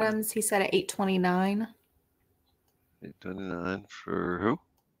 Tim Adams, he said at 829. 829 for who?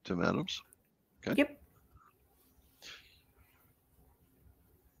 Tim Adams? Okay. Yep.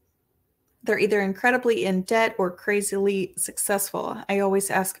 They're either incredibly in debt or crazily successful. I always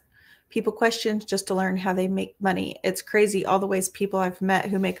ask people questions just to learn how they make money. It's crazy all the ways people I've met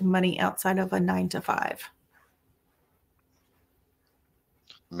who make money outside of a 9-to-5.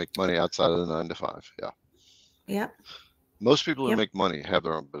 Make money outside of the 9-to-5. Yeah. Yeah. Most people who make money have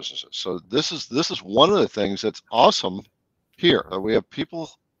their own businesses. So this is one of the things that's awesome here. We have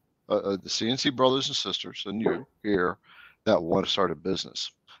people, the CNC brothers and sisters, and you here that want to start a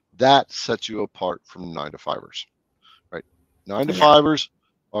business. That sets you apart from 9-to-5ers, right? 9-to-5ers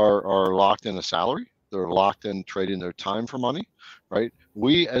are locked in a salary. They're locked in trading their time for money, right?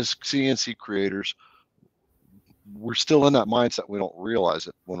 We as CNC creators, we're still in that mindset. We don't realize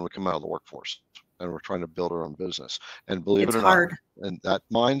it when we come out of the workforce and we're trying to build our own business. And believe it or not, and that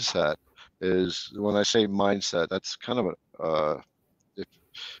mindset is, when I say mindset, that's kind of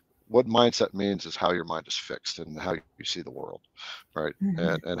what mindset means is how your mind is fixed and how you see the world, right?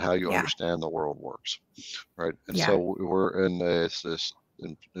 And how you understand the world works, right? And so we're in this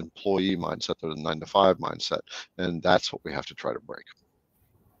employee mindset, or the 9-to-5 mindset, and that's what we have to try to break.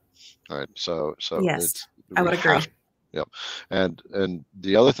 All right. So yes, I would agree. Yep. And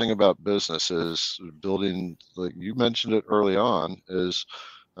the other thing about business is building, like you mentioned it early on, is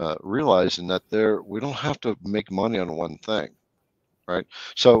realizing that we don't have to make money on one thing. Right.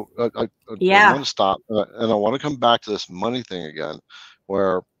 So I want to stop and I want to come back to this money thing again,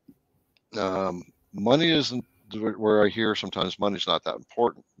 where money isn't, where I hear sometimes money's not that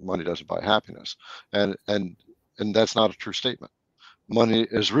important. Money doesn't buy happiness. And that's not a true statement. money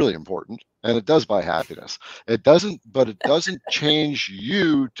is really important, and it does buy happiness. It doesn't, but it doesn't change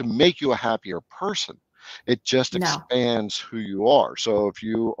you to make you a happier person. It just No, expands who you are. So if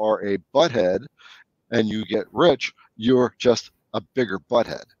you are a butthead and you get rich, you're just a bigger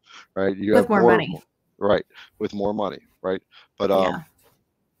butthead, right? You with have more more, money. right, with more money, right? But Yeah,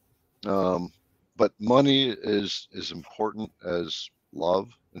 um, but money is important as love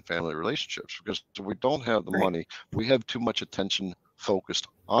and family relationships, because if we don't have the right. money, we have too much attention focused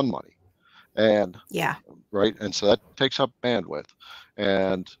on money, and Yeah, right, and so that takes up bandwidth,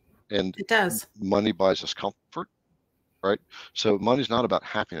 and and it does. money buys us comfort, right? So money's not about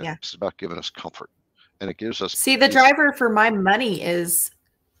happiness; Yeah. it's about giving us comfort, and it gives us See, the peace. driver for my money is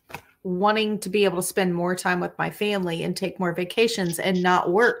wanting to be able to spend more time with my family and take more vacations and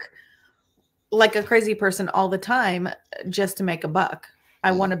not work like a crazy person all the time just to make a buck.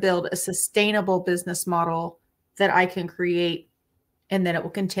 I want to Mhm. build a sustainable business model that I can create and then it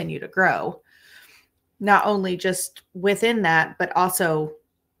will continue to grow. Not only just within that, but also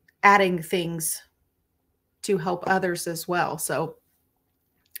adding things to help others as well. So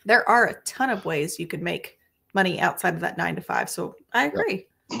there are a ton of ways you could make money outside of that 9 to 5. So I Yep, agree.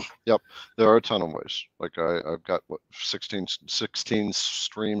 yep. There are a ton of ways. Like I've got what 16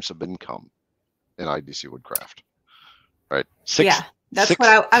 streams of income in IDC Woodcraft, right? Yeah. That's what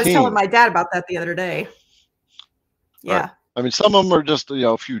I was telling 16, my dad about that the other day. right? Yeah. I mean, some of them are just,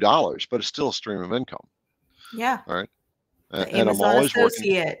 a few dollars, but it's still a stream of income, Yeah. right? The And I'm Amazon always working,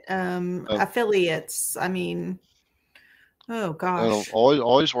 associate, uh, affiliates. I mean, oh and I'm gosh.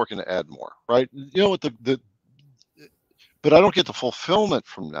 always working to add more, right? You know what but I don't get the fulfillment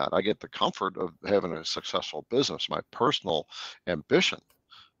from that. I get the comfort of having a successful business, my personal ambition.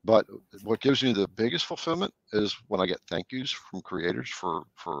 But what gives me the biggest fulfillment is when I get thank yous from creators for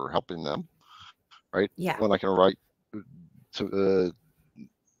helping them, right? Yeah. When I can write to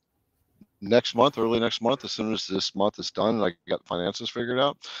next month, early next month, as soon as this month is done and I got finances figured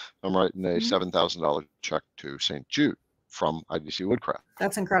out, I'm writing a Mhm. $7,000 check to St. Jude from IDC Woodcraft.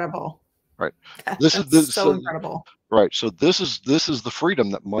 That's incredible. Right. This is That's this so incredible. right. So this is the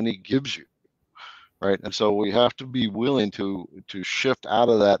freedom that money gives you. Right. And so we have to be willing to shift out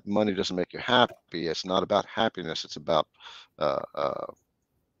of that. Money doesn't make you happy. It's not about happiness. It's about uh, uh,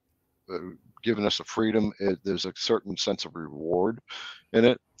 uh, giving us a freedom. There's a certain sense of reward in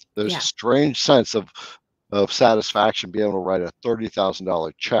it. There's a Yeah. strange sense of satisfaction being able to write a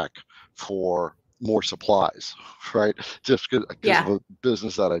 $30,000 check for more supplies, right? Just because of Yeah. a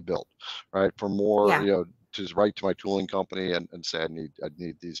business that I built, right? For more, Yeah. to write to my tooling company and say I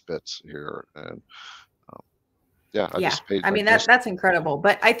need these bits here, and yeah, I Yeah. just paid. I I mean, just that's incredible.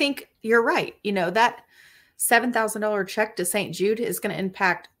 But I think you're right. That $7,000 check to St. Jude is going to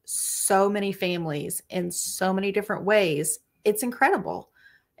impact so many families in so many different ways. It's incredible.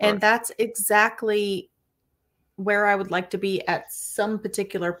 And right. that's exactly where I would like to be at some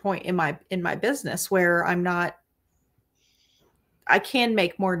particular point in my business where I can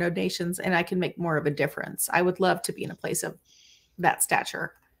make more donations and I can make more of a difference. I would love to be in a place of that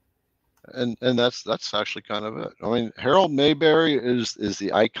stature. And that's actually kind of it. I mean, Harold Mayberry is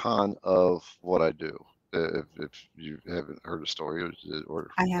the icon of what I do. If you haven't heard a story, or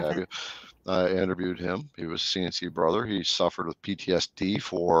I have you? haven't. I interviewed him. He was a CNC brother. He suffered with PTSD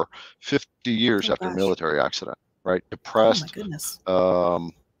for 50 years Oh after a gosh. military accident. Right, Oh my depressed. goodness.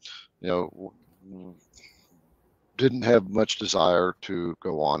 Um, you know, didn't have much desire to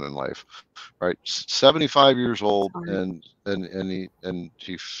go on in life. Right, 75 years old, Sorry. and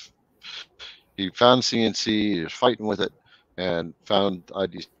he found CNC, he was fighting with it, and found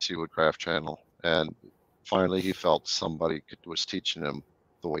IDC Woodcraft Channel. And finally, he felt somebody was teaching him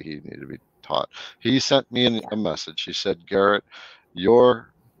the way he needed to be taught. He sent me Yeah. a message. He said, Garrett,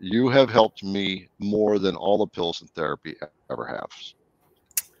 you have helped me more than all the pills and therapy ever have.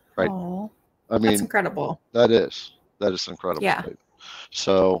 Right? Oh, I that's mean, incredible. that is an incredible Yeah. statement.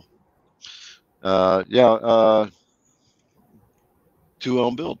 So, yeah, to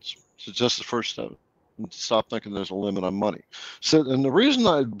own builds. So just the first step. Stop thinking there's a limit on money. So, and the reason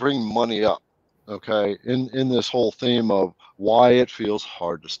I bring money up, okay, in this whole theme of why it feels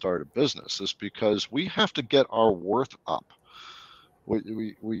hard to start a business, is because we have to get our worth up.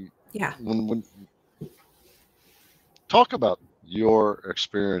 We Yeah. when talk about your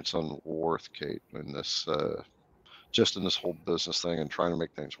experience on worth, Kate, in this just in this whole business thing and trying to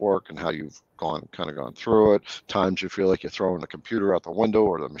make things work, and how you've gone through it. Times you feel like you're throwing the computer out the window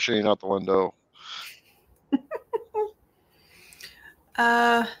or the machine out the window.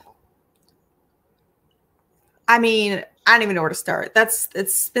 Uh, I mean, I don't even know where to start.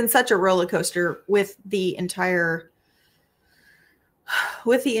 It's been such a roller coaster with the entire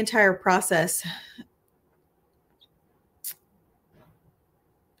with the entire process,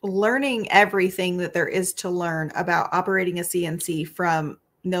 learning everything that there is to learn about operating a CNC from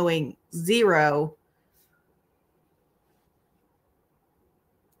knowing zero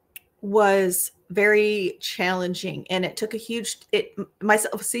was very challenging. And it took my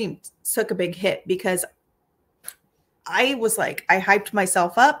self-esteem took a big hit because I was like, I hyped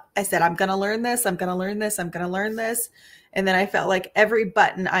myself up. I said, I'm going to learn this. I'm going to learn this. I'm going to learn this. And then I felt like every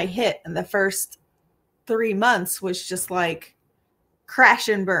button I hit in the first 3 months was just like crash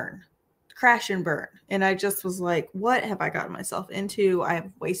and burn, crash and burn. And I just was like, what have I gotten myself into?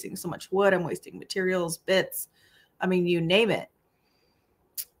 I'm wasting so much wood. I'm wasting materials, bits. I mean, you name it.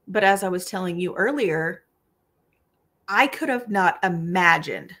 But as I was telling you earlier, I could have not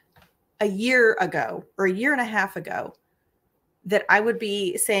imagined a year ago or a year and a half ago that I would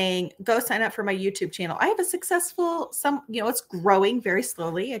be saying, go sign up for my YouTube channel. I have a successful, it's growing very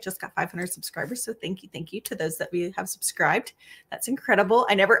slowly. I just got 500 subscribers. So thank you to those that we have subscribed. That's incredible.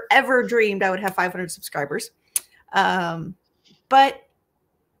 I never, ever dreamed I would have 500 subscribers. But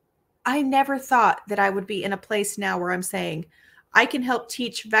I never thought that I would be in a place now where I'm saying I can help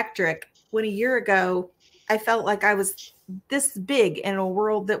teach Vectric, when a year ago, I felt like I was this big in a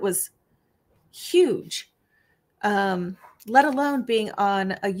world that was huge. Let alone being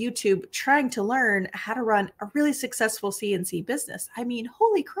on a YouTube trying to learn how to run a really successful CNC business. I mean,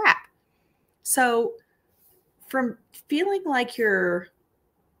 holy crap. So from feeling like your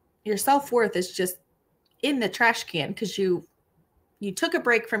self-worth is just in the trash can because you took a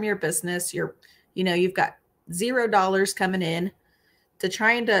break from your business, you've got $0 coming in, to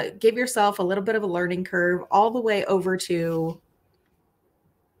trying to give yourself a little bit of a learning curve all the way over to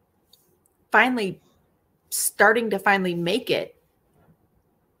starting to make it,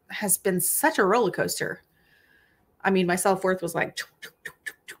 has been such a roller coaster. I mean, my self-worth was like,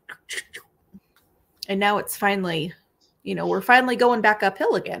 and now it's finally, we're finally going back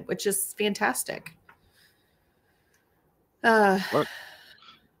uphill again, which is fantastic. Right.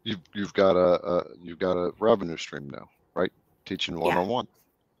 You've got a revenue stream now, right? Teaching one-on-one,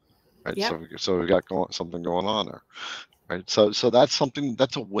 right? Yep. So we got something going on there, right? So that's something,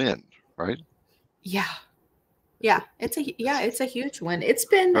 that's a win, right? Yeah. It's a huge win. It's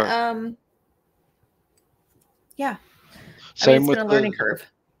been, Same with it's been a learning curve.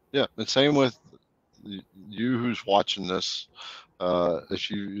 Yeah, and same with you who's watching this.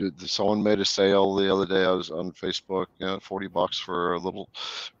 If someone made a sale the other day, I was on Facebook, $40 for a little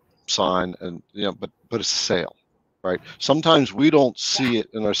sign, and but it's a sale, right? Sometimes we don't see it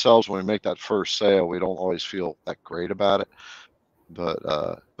in ourselves when we make that first sale. We don't always feel that great about it, but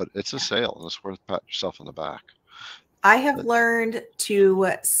it's a sale, and it's worth patting yourself on the back. I have learned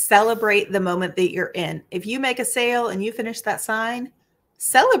to celebrate the moment that you're in. If you make a sale and you finish that sign,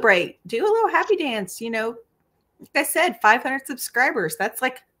 celebrate, do a little happy dance. Like I said, 500 subscribers. That's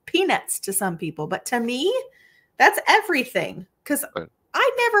like peanuts to some people. But to me, that's everything. Because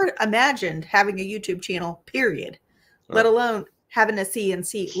I never imagined having a YouTube channel, period, let alone having a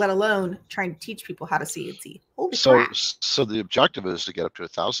CNC, let alone trying to teach people how to CNC. Holy crap. So the objective is to get up to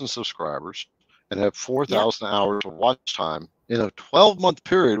 1,000 subscribers and have 4,000 hours of watch time in a 12-month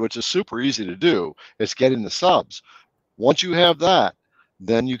period, which is super easy to do. It's getting the subs. Once you have that,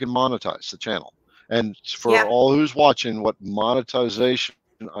 then you can monetize the channel. And for all who's watching, what monetization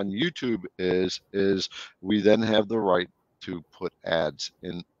on YouTube is we then have the right to put ads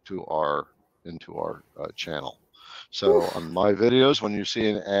into our channel. So on my videos, when you see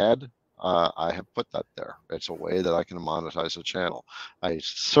an ad, I have put that there. It's a way that I can monetize the channel. I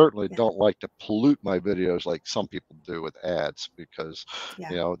certainly don't like to pollute my videos like some people do with ads, because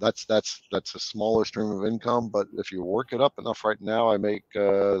that's a smaller stream of income. But if you work it up enough, right now I make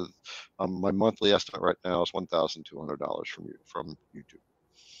my monthly estimate right now is $1,200 from YouTube.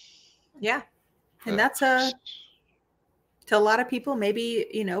 Yeah, and that's to a lot of people,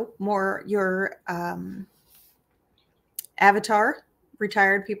 maybe more your avatar,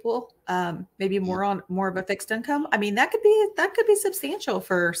 retired people, maybe more of a fixed income. I mean, that could be substantial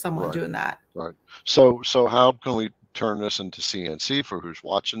for someone doing that. Right. So how can we turn this into CNC for who's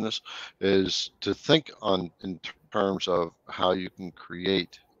watching this? Is to think in terms of how you can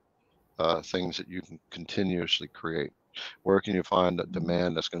create things that you can continuously create. Where can you find a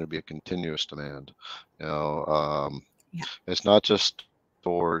demand that's going to be a continuous demand? It's not just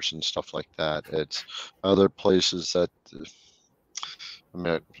stores and stuff like that. It's other places that. I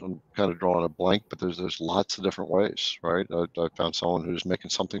mean, I'm kind of drawing a blank, but there's lots of different ways, right? I found someone who's making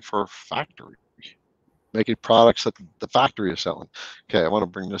something for a factory, making products that the factory is selling. Okay, I want to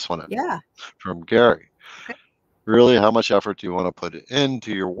bring this one in. Yeah. From Gary. Okay. Really, how much effort do you want to put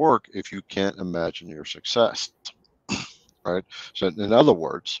into your work if you can't imagine your success? Right? So in other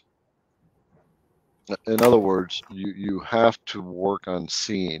words, you have to work on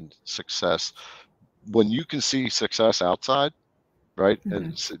seeing success. When you can see success outside, right?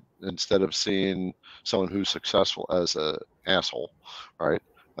 And instead of seeing someone who's successful as a asshole, right?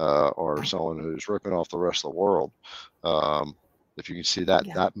 Or someone who's ripping off the rest of the world. If you can see that,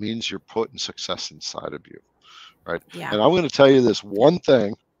 Yeah. that means you're putting success inside of you, right? Yeah. And I'm going to tell you this one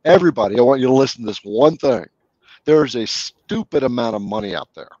thing. Everybody, I want you to listen to this one thing. There's a stupid amount of money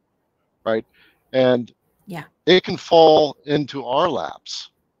out there, right? And Yeah. it can fall into our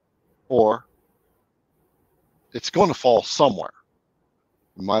laps, or it's going to fall somewhere.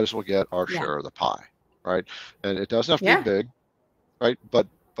 We might as well get our Yeah. share of the pie, right? And it doesn't have to Yeah. be big, right? But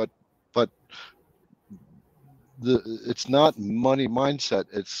it's not money mindset.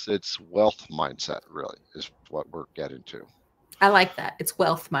 It's wealth mindset. Really, is what we're getting to. I like that. It's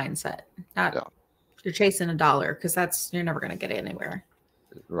wealth mindset. Not Yeah. you're chasing a dollar, because you're never going to get anywhere.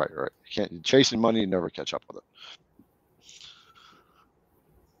 Right. You can't chasing money. You never catch up with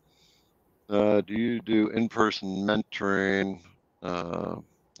it. Do you do in-person mentoring on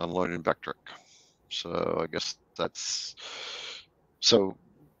learning Vectric? So I guess that's so.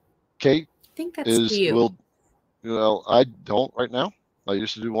 Kate I think that's will. Well, I don't right now. I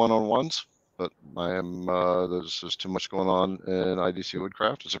used to do one-on-ones, but I am there's just too much going on in IDC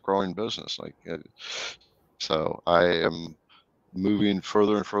Woodcraft. It's a growing business, so I am moving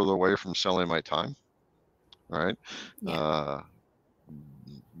further and further away from selling my time. Right. Yeah.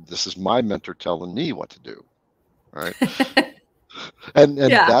 This is my mentor telling me what to do. Right. And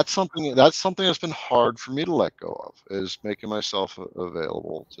Yeah. that's something that's been hard for me to let go of, is making myself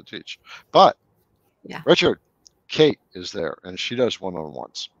available to teach. But Yeah. Richard, Kate is there, and she does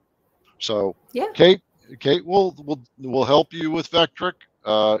one-on-ones. So Yeah. Kate will help you with Vectric.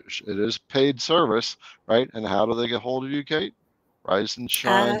 It is paid service, right? And how do they get hold of you, Kate? Rise and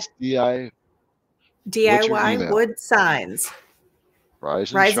Shines DI. What's your DIY email? wood signs.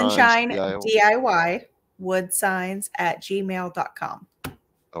 Rise Rise and Shines Shine DIY wood signs at gmail.com.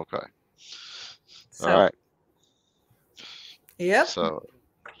 Okay. So, all right. Yep. So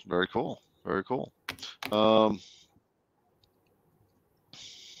very cool. Very cool.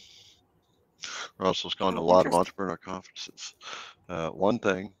 Russell's gone to a lot of entrepreneur conferences. One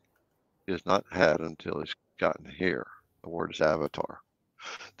thing he has not had until he's gotten here. The word is avatar.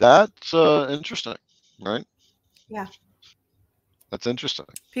 That's interesting, right? Yeah. That's interesting.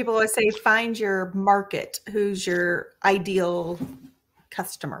 People always say, find your market. Who's your ideal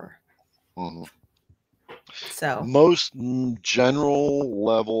customer? Mm-hmm. So most general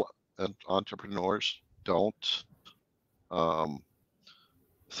level entrepreneurs don't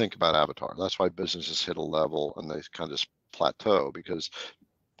think about avatar. That's why businesses hit a level and they kind of plateau, because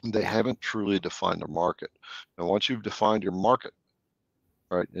they haven't truly defined their market. And once you've defined your market,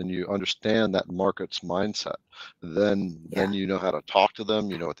 right, and you understand that market's mindset, then you know how to talk to them.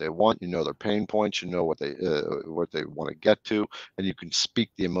 You know what they want. You know their pain points. You know what they want to get to, and you can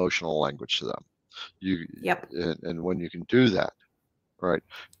speak the emotional language to them. And when you can do that, right,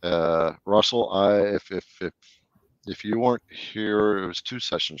 Russell, if you weren't here, it was 2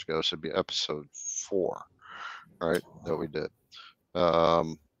 sessions ago, so it'd be episode 4, right, that we did,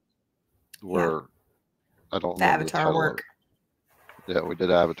 where I don't remember the title of it. Yeah, we did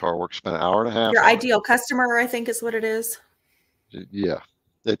avatar work. Spent an hour and a half. Your ideal customer, I think, is what it is. Yeah,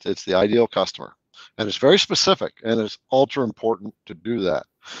 it's the ideal customer, and it's very specific, and it's ultra important to do that,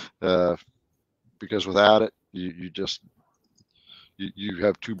 because without it, you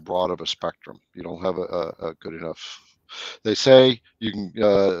have too broad of a spectrum. You don't have a good enough. They say you can.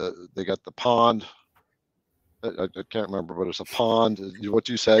 They got the pond. I can't remember, but it's a pond. What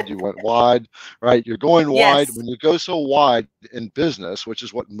you said, you went wide, right? You're going wide. When you go so wide in business, which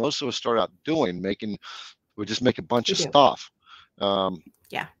is what most of us start out doing, we just make a bunch of stuff.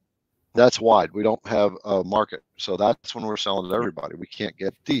 That's wide. We don't have a market, so that's when we're selling to everybody. We can't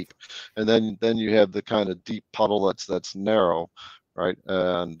get deep, and then you have the kind of deep puddle that's narrow, right?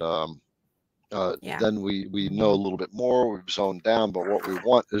 And then we know a little bit more. We've zoned down, but what we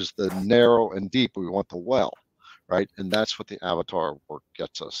want is the narrow and deep. We want the well, right? And that's what the avatar work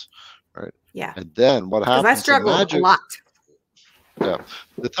gets us, right? Yeah. And then what happens? I struggled a lot. Yeah.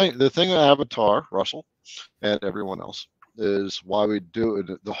 The thing with avatar, Russell, and everyone else, is why we do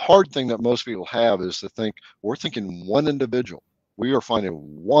it. The hard thing that most people have is to think we're thinking one individual. We are finding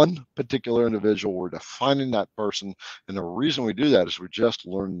one particular individual. We're defining that person. And the reason we do that is we're just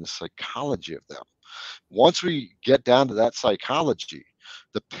learning the psychology of them. Once we get down to that psychology,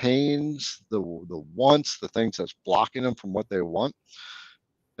 the pains, the wants, the things that's blocking them from what they want.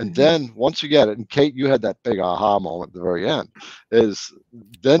 And then once you get it, and Kate, you had that big aha moment at the very end, is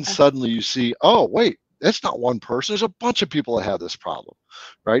then suddenly you see, oh, wait, it's not one person. There's a bunch of people that have this problem,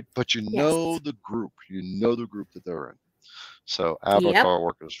 right? But you know the group. You know the group that they're in. So avatar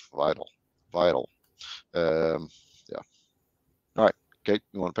work is vital, vital. Yeah. All right, Kate,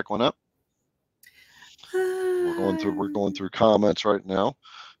 you want to pick one up? We're going through comments right now.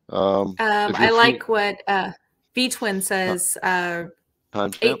 I like what V Twin says.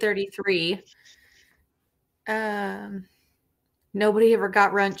 8:33. Nobody ever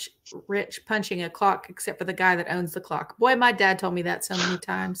got rich punching a clock except for the guy that owns the clock. Boy, my dad told me that so many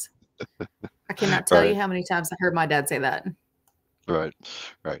times. I cannot tell you how many times I heard my dad say that. Right,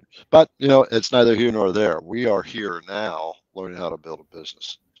 right. But, you know, it's neither here nor there. We are here now learning how to build a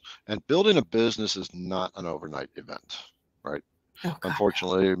business. And building a business is not an overnight event, right? Oh,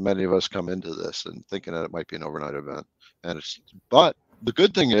 unfortunately, many of us come into this and thinking that it might be an overnight event. But the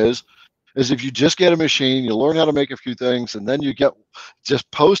good thing is if you just get a machine, you learn how to make a few things, and then you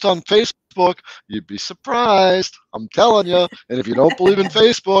just post on Facebook, you'd be surprised. I'm telling you. And if you don't believe in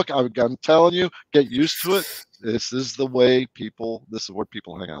Facebook, I'm telling you, get used to it. This is where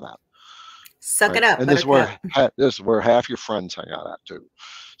people hang out at. Suck it up. And this is where half your friends hang out at too.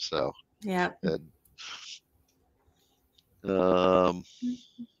 So yeah. Garrett,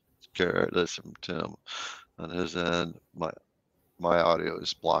 that's from Tim. On his end, my audio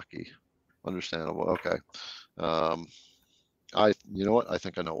is blocky. Understandable. Okay. You know what? I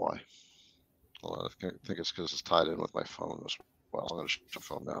think I know why. Well, I think it's because it's tied in with my phone as well. I'm going to shut the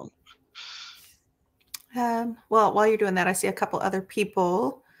phone down. Well, while you're doing that, I see a couple other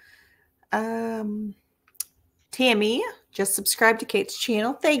people. Tammy just subscribed to Kate's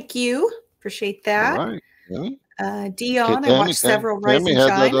channel. Thank you. Appreciate that. All right. Yeah. Dion, I watched several Rise and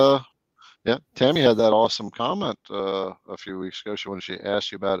Shine. Yeah, Tammy had that awesome comment a few weeks ago when she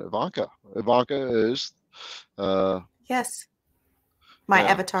asked you about Ivanka. Ivanka is yes, my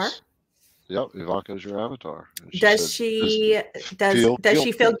avatar. Yep, Ivanka is your avatar. Does she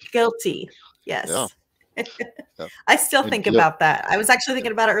feel guilty? Yes. Yeah. I still think about that. I was actually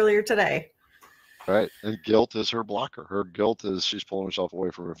thinking about it earlier today. Right, and guilt is her blocker. Her guilt is she's pulling herself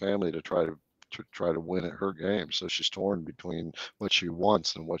away from her family to try to win at her game. So she's torn between what she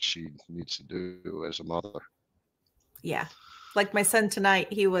wants and what she needs to do as a mother. Yeah. Like my son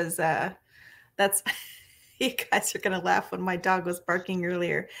tonight, he was, you guys are going to laugh when my dog was barking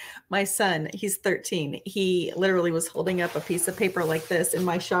earlier. My son, he's 13. He literally was holding up a piece of paper like this in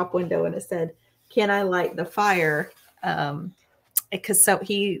my shop window. And it said, "Can I light the fire?" Because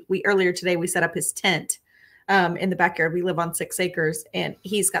earlier today, we set up his tent in the backyard. We live on 6 acres and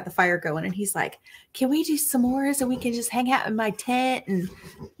he's got the fire going and he's like, "Can we do s'mores and we can just hang out in my tent and,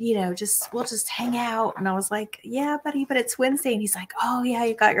 we'll just hang out." And I was like, "Yeah, buddy, but it's Wednesday." And he's like, "Oh yeah,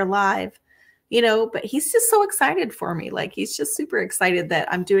 you got your live," but he's just so excited for me. Like, he's just super excited that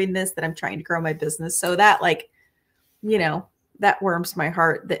I'm doing this, that I'm trying to grow my business. So that that warms my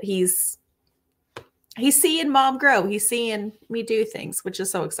heart that he's seeing mom grow. He's seeing me do things, which is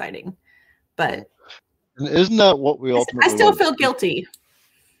so exciting. But and isn't that what we ultimately I still feel guilty.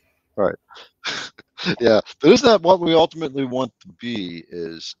 Right. Yeah. But isn't that what we ultimately want to be,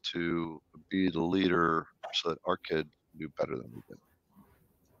 is to be the leader so that our kid do better than we did?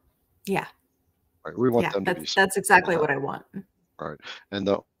 Yeah. Right. We want them to be. That's exactly what I want. Right. And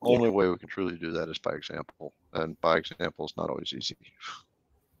the only way we can truly do that is by example. And by example is not always easy.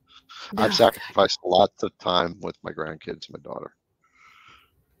 I've sacrificed lots of time with my grandkids, my daughter.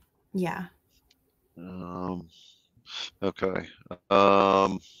 Yeah. Okay.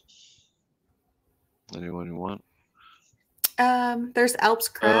 Anyone you want? There's Alps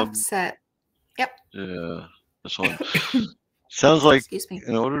Craft Set. Yep. Yeah. This one sounds like,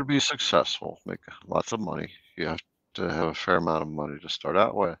 in order to be successful, make lots of money, you have to have a fair amount of money to start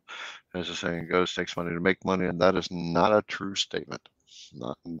out with. As the saying goes, it takes money to make money, and that is not a true statement.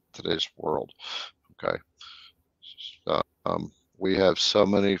 Not in today's world. Okay. We have so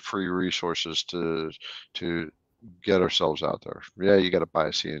many free resources to get ourselves out there. Yeah, you got to buy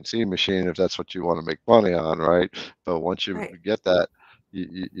a CNC machine if that's what you want to make money on, right? But once you get that,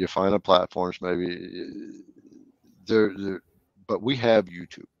 you find the platforms maybe but we have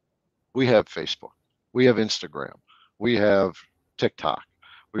YouTube, we have Facebook, we have Instagram, we have TikTok.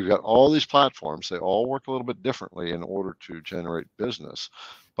 We've got all these platforms. They all work a little bit differently in order to generate business.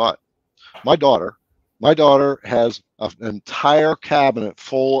 But my daughter has an entire cabinet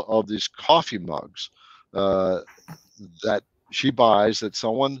full of these coffee mugs that she buys, that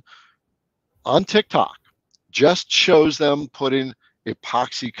someone on TikTok just shows them putting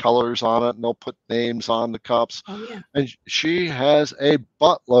epoxy colors on it, and they'll put names on the cups. Oh yeah. And she has a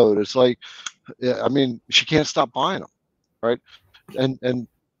buttload. It's like, I mean, she can't stop buying them, right? And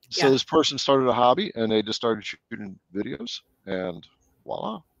so Yeah. this person started a hobby, and they just started shooting videos, and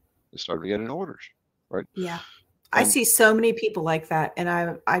voila, they started getting orders, right? Yeah. I And see so many people like that, and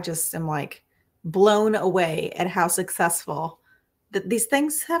I just am like blown away at how successful that these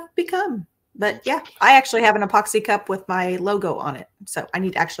things have become. But yeah, I actually have an epoxy cup with my logo on it. So I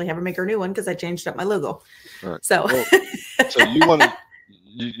need to actually have her make her new one because I changed up my logo. all right, So well, so you want to,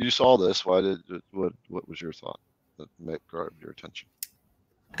 you saw this. Why did what was your thought that grabbed your attention?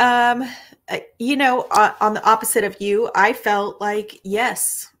 um on the opposite of you, I felt like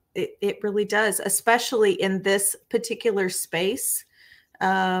yes, it really does, especially in this particular space.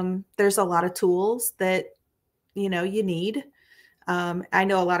 There's a lot of tools that you need. I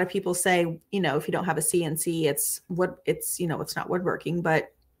know a lot of people say, if you don't have a CNC, it's not woodworking,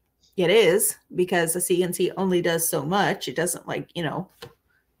 but it is, because the CNC only does so much. It doesn't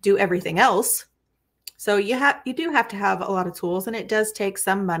do everything else. So you do have to have a lot of tools, and it does take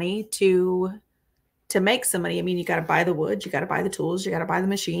some money to make some money. I mean, you got to buy the wood, you got to buy the tools, you got to buy the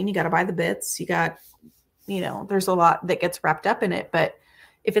machine, you got to buy the bits, there's a lot that gets wrapped up in it. But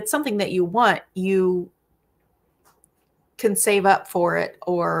if it's something that you want, you can save up for it.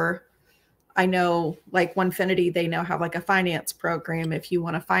 Or I know like Onefinity, they now have like a finance program if you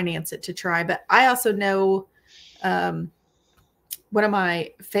want to finance it to try. But I also know one of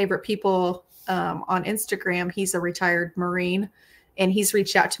my favorite people on Instagram, he's a retired Marine, and he's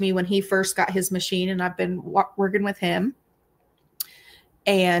reached out to me when he first got his machine, and I've been working with him.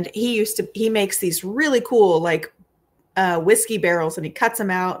 And he makes these really cool like whiskey barrels, and he cuts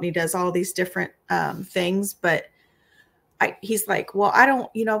them out, and he does all these different things. But he's like, well, I don't,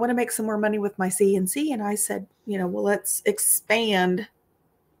 I want to make some more money with my CNC. And I said, well, let's expand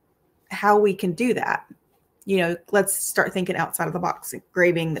how we can do that. Let's start thinking outside of the box,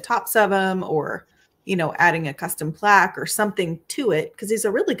 engraving the tops of them, or, adding a custom plaque or something to it. Cause he's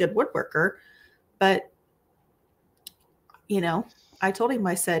a really good woodworker. But, I told him,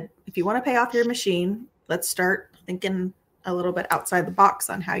 I said, if you want to pay off your machine, let's start thinking a little bit outside the box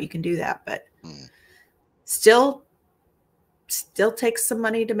on how you can do that. But still takes some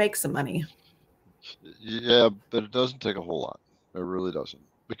money to make some money. Yeah, but it doesn't take a whole lot. It really doesn't,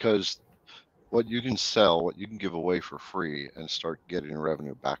 because what you can sell, what you can give away for free and start getting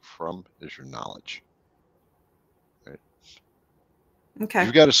revenue back from is your knowledge. Right? Okay.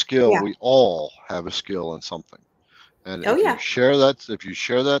 You've got a skill. Yeah. We all have a skill in something. And Oh if yeah. you share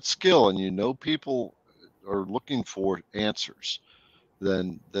that skill, and people are looking for answers,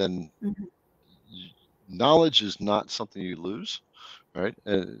 then Mhm. knowledge is not something you lose, right?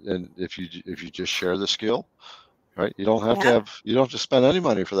 And if you just share the skill, right, you don't have to spend any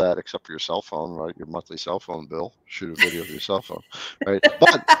money for that except for your cell phone, right? Your monthly cell phone bill. Shoot a video of your cell phone, right?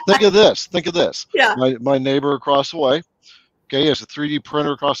 But think of this. Yeah. My neighbor across the way, okay, he has a 3D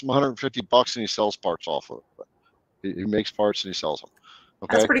printer, costs him $150, and he sells parts off of it. He makes parts and he sells them.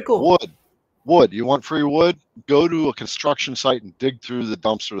 That's Okay, pretty cool. wood. You want free wood? Go to a construction site and dig through the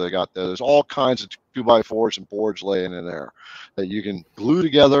dumpster they got there. There's all kinds of 2x4s and boards laying in there that you can glue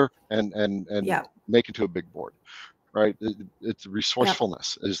together and make into a big board. Right? It's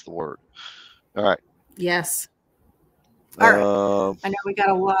resourcefulness is the word. All right. Yes. All right. I know we got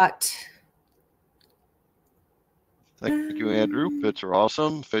a lot. Thank you, Andrew. Bits are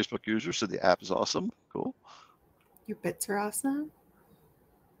awesome. Facebook user said the app is awesome. Cool. Your bits are awesome.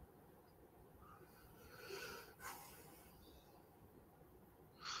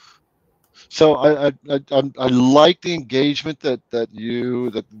 So I like the engagement that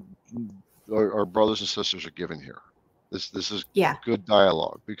our brothers and sisters are giving here. This is good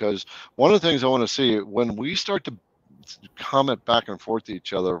dialogue, because one of the things I want to see when we start to comment back and forth to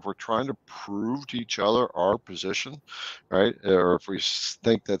each other, if we're trying to prove to each other our position, right, or if we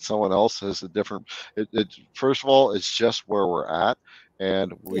think that someone else has a different, first of all, it's just where we're at.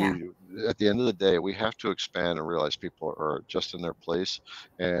 And at the end of the day, we have to expand and realize people are just in their place,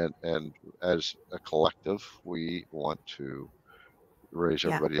 and as a collective, we want to raise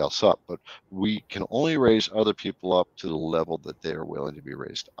everybody else up. But we can only raise other people up to the level that they are willing to be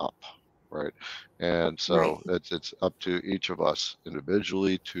raised up, right? And so it's up to each of us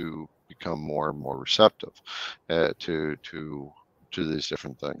individually to become more and more receptive to these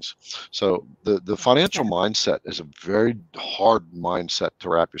different things. So the financial mindset is a very hard mindset to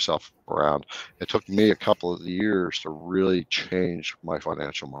wrap yourself around. It took me a couple of years to really change my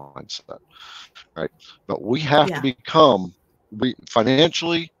financial mindset, right? But we have to become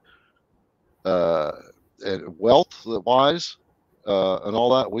financially and wealth wise, and all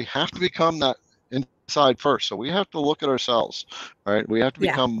that, we have to become that inside first. So we have to look at ourselves, right? We have to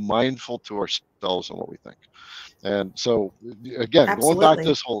Yeah, become mindful to ourselves and what we think. And so again, absolutely.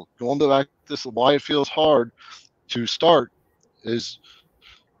 going back this why it feels hard to start is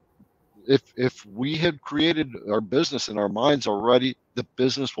if we had created our business in our minds already, the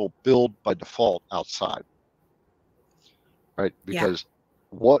business will build by default outside, right? Yeah. Because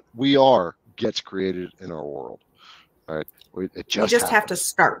what we are gets created in our world, right? It You just just have to happens.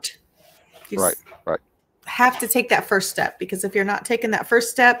 start. You Right, just right. have to take that first step, because if you're not taking that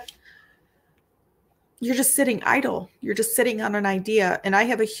first step, you're just sitting idle. You're just sitting on an idea. And I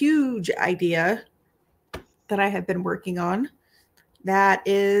have a huge idea that I have been working on that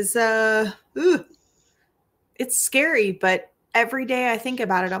is it's scary, but every day I think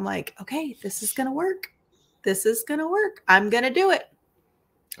about it, I'm like, okay, this is gonna work. This is gonna work. I'm gonna do it.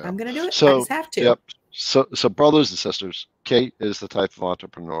 Yeah. I'm gonna do it. I So, just have to. yep. So brothers and sisters, Kate is the type of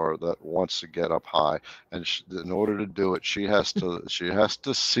entrepreneur that wants to get up high, and in order to do it, she has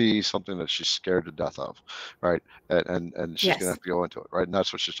to see something that she's scared to death of, right? And she's gonna Yes. have to go into it, right? And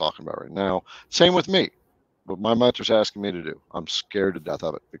that's what she's talking about right now. Same with me. What my mentor's asking me to do, I'm scared to death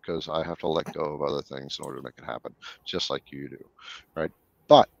of it because I have to let go of other things in order to make it happen, just like you do, right?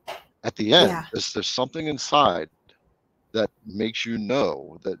 But at the Yeah. end, is there's something inside that makes you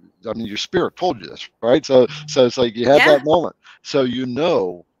know that, I mean, your spirit told you this, right? So it's like you had Yeah. that moment, so you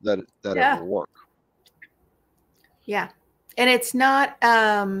know that it Yeah. will work. Yeah. And it's not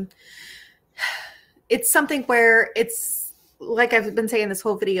it's something where it's like I've been saying this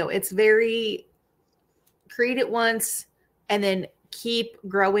whole video, it's very create it once and then keep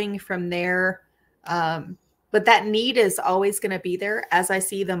growing from there. But that need is always going to be there. As I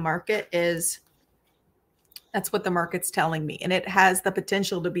see the market is, that's what the market's telling me. And it has the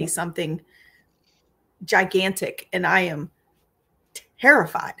potential to be something gigantic. And I am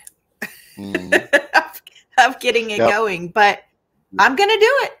terrified Mm-hmm. of getting it Yep. going, but I'm going to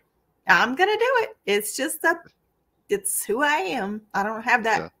do it. I'm going to do it. It's just that it's who I am. I don't have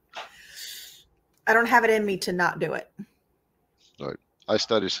that. Yeah. I don't have it in me to not do it. Right. I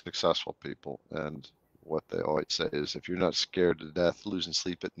study successful people, and what they always say is, if you're not scared to death, losing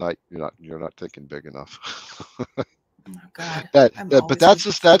sleep at night, you're not thinking big enough. Oh God, I'm But always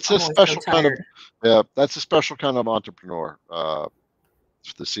losing sleep. that's a I'm always so special kind of, tired. yeah, that's a special kind of entrepreneur.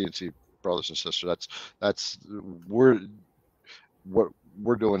 The CNC brothers and sisters. That's we're what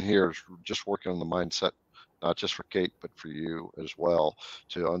we're doing here is just working on the mindset, not just for Kate, but for you as well,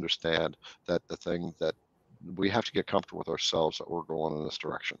 to understand that the thing that we have to get comfortable with ourselves that we're going in this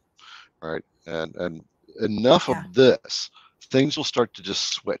direction, right? And enough Yeah. of this, things will start to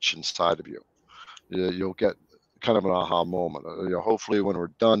just switch inside of you. You'll get kind of an aha moment. Hopefully, when we're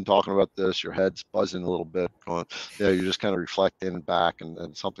done talking about this, your head's buzzing a little bit, going, you're just kind of reflecting back,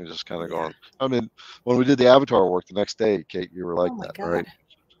 and something's just kind of Yeah. going. I mean, when we did the avatar work the next day, Kate, you were like Oh my that, right? God.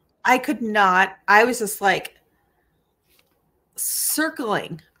 I could not. I was just like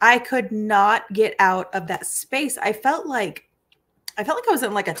circling. I could not get out of that space. I felt like I was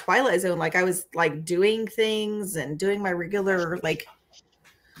in like a twilight zone. Like I was like doing things and doing my regular like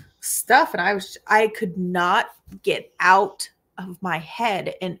stuff. And I could not get out of my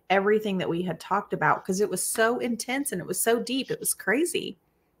head and everything that we had talked about because it was so intense and it was so deep. It was crazy.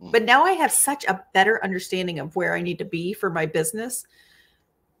 But now I have such a better understanding of where I need to be for my business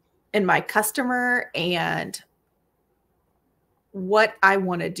and my customer and what I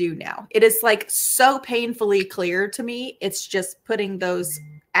want to do now. It is like so painfully clear to me. It's just putting those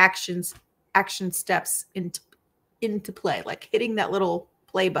action steps into play, like hitting that little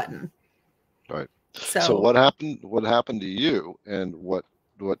play button. Right. So So what happened? What happened to you, and what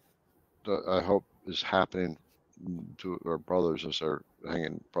I hope is happening to our brothers as they're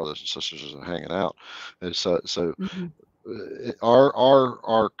brothers and sisters as they're hanging out, is so mhm.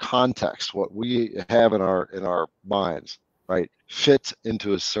 our context, what we have in our minds, right, fits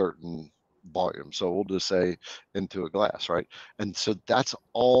into a certain volume. So we'll just say into a glass, right? And so that's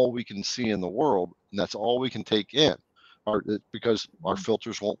all we can see in the world, and that's all we can take in, because our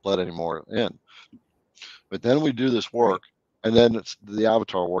filters won't let any more in. But then we do this Right. work, and then it's the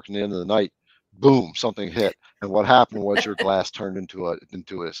avatar work. And the end of the night, boom, something hit, and what happened was your glass turned into a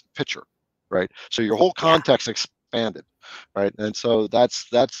pitcher, right? So your whole Yeah, context expanded, right? And so that's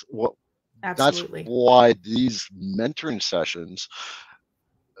absolutely. why these mentoring sessions,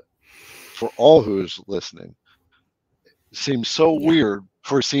 for all who's listening, seem so Yeah. weird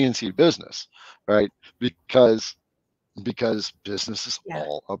for CNC business, right? Because business is Yeah.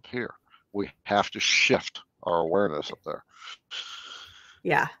 all up here. We have to shift our awareness up there.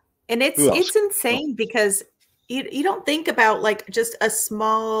 Yeah. And Who else? it's insane because you don't think about like just a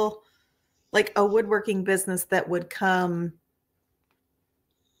small, like a woodworking business that would come,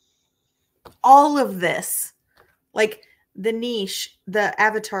 all of this, like the niche, the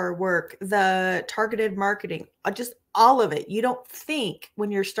avatar work, the targeted marketing, just all of it. You don't think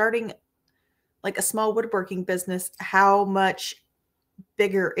when you're starting like a small woodworking business how much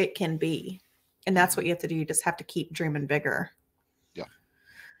bigger it can be. And that's what you have to do. You just have to keep dreaming bigger. Yeah.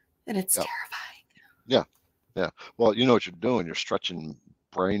 And it's Yeah. terrifying. Yeah. Yeah. Well, you know what you're doing. You're stretching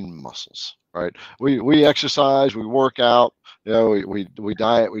brain muscles, right? We exercise, we work out, you know, we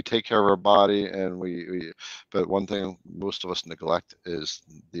diet, we take care of our body, and but one thing most of us neglect is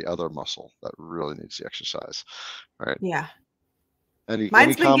the other muscle that really needs the exercise, right? Yeah. Any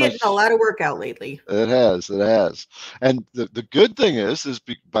Mine's been getting a comments? lot of workout lately. It has. And the good thing is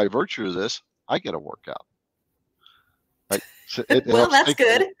by virtue of this, I get a workout. Right? So Well, that's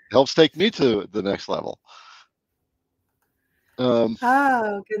good. helps take me to the next level.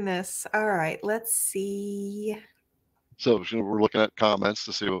 Oh, goodness. All right. Let's see. So we're looking at comments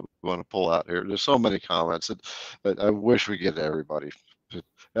to see what we want to pull out here. There's so many comments that I wish we get to everybody.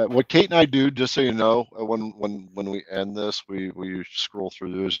 What Kate and I do, just so you know, when we end this, we scroll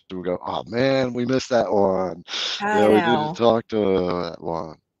through this and we go, oh man, we missed that one. I Yeah, we need to know. talk to that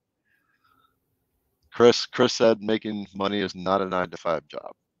one. Chris said making money is not a 9-to-5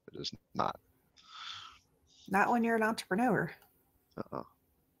 job. It is not. Not when you're an entrepreneur. Uh-uh.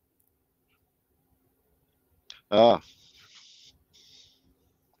 Ah,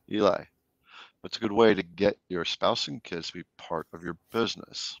 Eli, what's a good way to get your spouse and kids to be part of your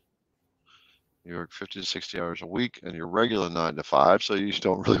business? You work 50 to 60 hours a week and your regular 9-to-5, so you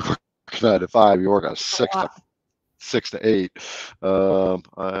don't really work 9-to-5. You work on 6 to 8.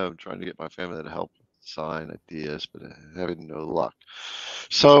 I'm trying to get my family to help sign ideas, but having no luck.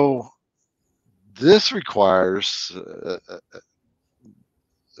 So this requires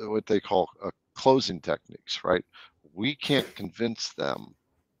what they call closing techniques, right? We can't convince them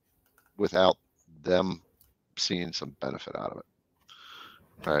without them seeing some benefit out of it,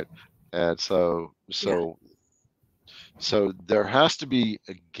 right? And so there has to be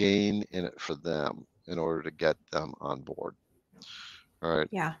a gain in it for them in order to get them on board, right?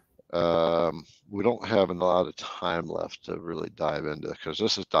 Yeah. We don't have a lot of time left to really dive into, because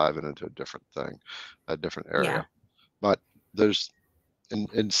this is diving into a different thing, a different area. Yeah. But there's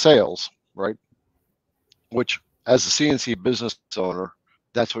in sales, right? Which as a CNC business owner,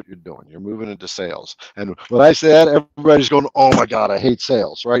 that's what you're doing. You're moving into sales. And when I say that, everybody's going, "Oh my God, I hate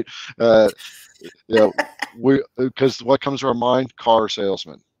sales!" Right? Because what comes to our mind? Car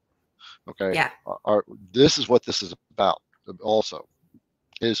salesman. Okay. Yeah. This is what this is about. Also,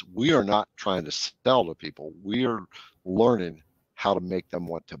 is we are not trying to sell to people. We are learning how to make them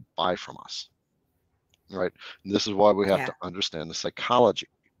want to buy from us. Right. And this is why we have to understand the psychology.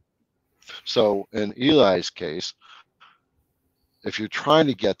 So in Eli's case, if you're trying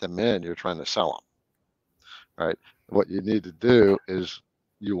to get them in, you're trying to sell them, right? What you need to do is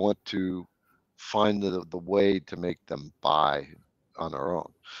you want to find the way to make them buy on their own.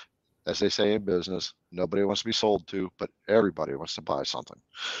 As they say in business, nobody wants to be sold to, but everybody wants to buy something,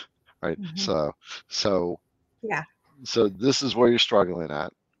 right? Mm-hmm. So this is where you're struggling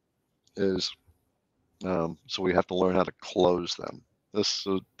at, is so we have to learn how to close them. This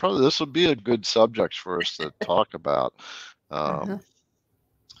would be a good subject for us to talk about. They're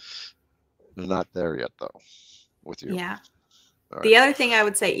not there yet, though, with you. Yeah. Right. The other thing I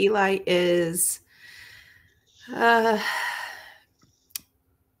would say, Eli, is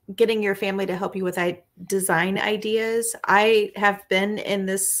getting your family to help you with design ideas. I have been in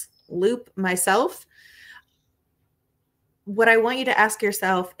this loop myself. What I want you to ask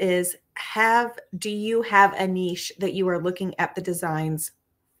yourself is, do you have a niche that you are looking at the designs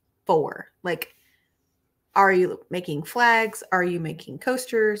for? Like, are you making flags? Are you making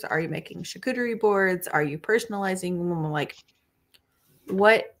coasters? Are you making charcuterie boards? Are you personalizing them? Like,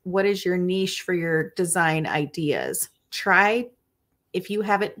 what is your niche for your design ideas? If you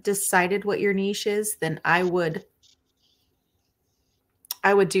haven't decided what your niche is, then I would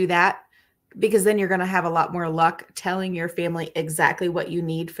do that, because then you're going to have a lot more luck telling your family exactly what you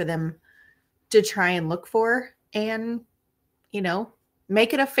need for them to try and look for, and,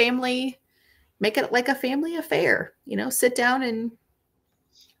 make it like a family affair, sit down and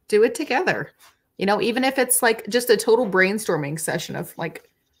do it together. Even if it's like just a total brainstorming session of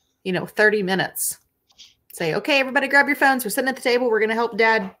 30 minutes. Say, okay, everybody grab your phones. We're sitting at the table. We're going to help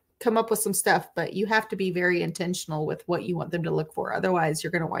Dad come up with some stuff, but you have to be very intentional with what you want them to look for. Otherwise,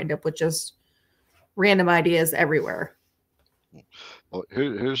 you're going to wind up with just random ideas everywhere. Well,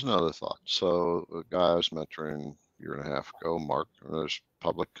 here's another thought. So a guy I was mentoring a year and a half ago, Mark, there's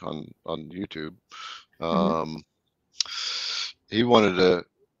public on YouTube. Hmm. Um, he wanted to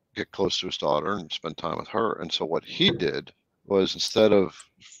get close to his daughter and spend time with her. And so what he did was, instead of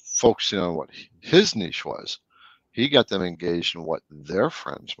focusing on what his niche was, he got them engaged in what their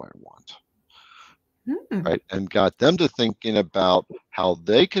friends might want, Mm. right? And got them to thinking about how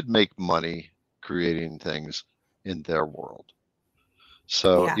they could make money creating things in their world.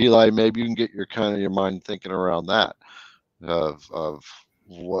 So Yeah. Eli, maybe you can get your mind thinking around that, of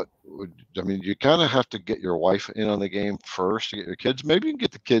what would, I mean, you kind of have to get your wife in on the game first to get your kids. Maybe you can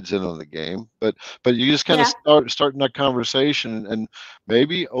get the kids in on the game, but you just kind of Yeah. starting that conversation, and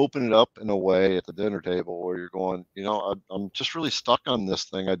maybe open it up in a way at the dinner table where you're going, I'm just really stuck on this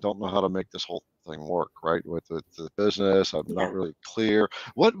thing. I don't know how to make this whole thing work, right? With the business, I'm not Yeah. really clear.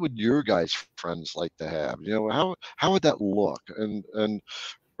 What would your guys' friends like to have? How would that look? And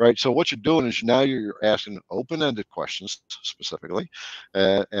right. So what you're doing is now you're asking open-ended questions specifically,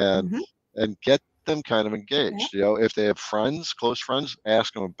 and and Hmm. and get them kind of Yeah. engaged. If they have friends, close friends,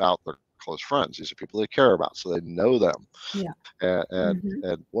 ask them about their close friends. These are people they care about, so they know them. Yeah. And and, Hmm.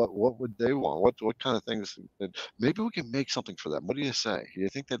 and what would they want? What kind of things? And maybe we can make something for them. What do you say? Do you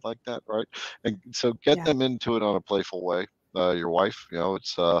think they'd like that, right? And so get Yeah. them into it on a playful way. Your wife,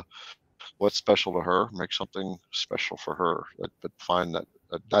 it's what's special to her, make something special for her, but find that,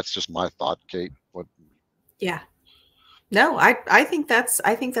 that's just my thought, Kate. What? Yeah. No, I think that's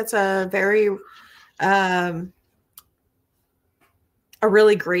um a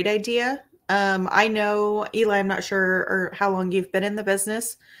really great idea. I know, Eli, I'm not sure or how long you've been in the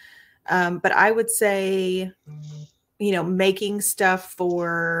business, but I would say, making stuff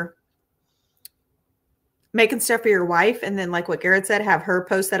for your wife, and then, like what Garrett said, have her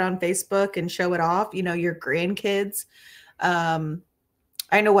post that on Facebook and show it off, your grandkids. Um,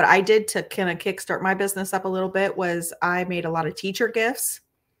 I know what I did to kind of kickstart my business up a little bit was I made a lot of teacher gifts,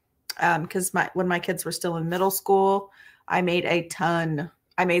 because when my kids were still in middle school, I made a ton.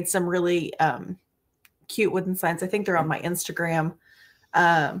 I made some really cute wooden signs. I think they're on my Instagram.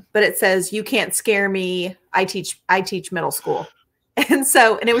 But it says, "You can't scare me. I teach middle school." And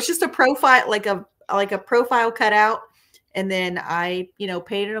it was just a profile, like a profile cutout. And then I,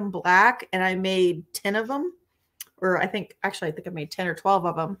 painted them black, and I made 10 of them, or I think I made 10 or 12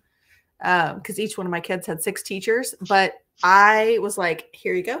 of them. Because each one of my kids had 6 teachers, but I was like,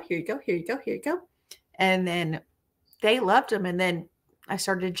 here you go, here you go, here you go, here you go. And then they loved them. And then I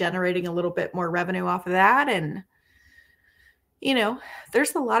started generating a little bit more revenue off of that. And, you know,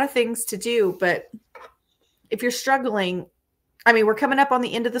 there's a lot of things to do, but if you're struggling, I mean, we're coming up on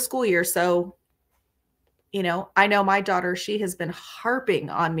the end of the school year. So, I know my daughter, she has been harping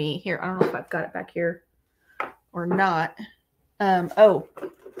on me here. I don't know if I've got it back here or not. Oh,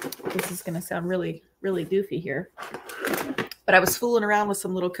 this is going to sound really, really goofy here. But I was fooling around with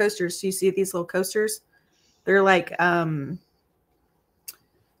some little coasters. Do you see these little coasters? They're like,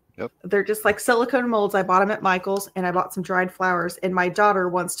 Yep. they're just like silicone molds. I bought them at Michael's, and I bought some dried flowers. And my daughter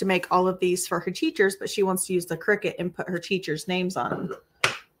wants to make all of these for her teachers, but she wants to use the Cricut and put her teachers' names on them.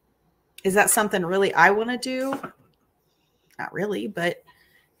 Is that something really I want to do? Not really, but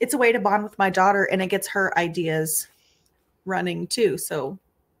it's a way to bond with my daughter, and it gets her ideas running too. So,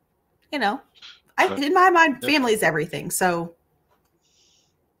 in my mind, Yeah. family is everything. So,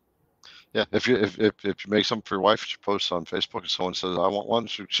 Yeah, if you make something for your wife, she posts on Facebook, and someone says, "I want one,"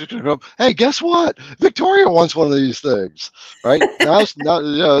 she's gonna go, "Hey, guess what? Victoria wants one of these things." Right now,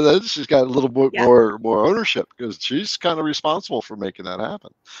 then she's got a little bit yeah, more ownership because she's kind of responsible for making that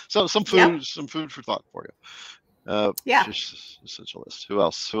happen. So yep, some food for thought for you. yeah. Just such a list. Who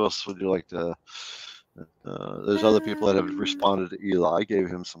else? Who else would you like to? There's other people that have Um, responded to Eli, gave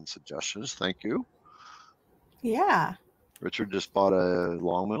him some suggestions. Thank you. yeah, Richard just bought a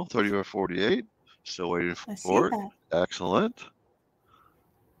long mill, 30 or 48. Still waiting I see for it. that. Excellent.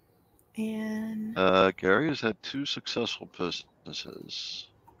 And Gary has had 2 successful businesses.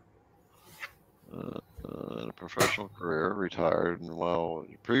 A professional career, retired, and while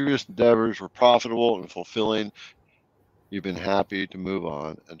your previous endeavors were profitable and fulfilling, you've been happy to move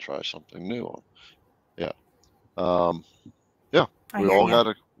on and try something new. Yeah. Yeah. I hear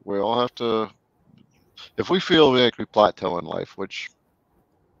you. We all have to, if we feel like we plateau in life, which,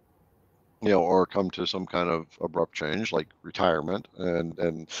 or come to some kind of abrupt change like retirement,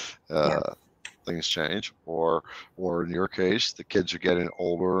 and Yeah, things change, or in your case, the kids are getting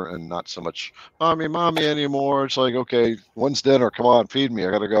older and not so much mommy anymore. It's like, okay, when's dinner? Come on, feed me.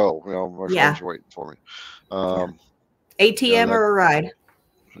 I gotta go. My yeah, friends are waiting for me. yeah. And ATM that, or a ride.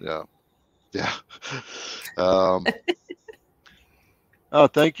 yeah, yeah. um, Oh,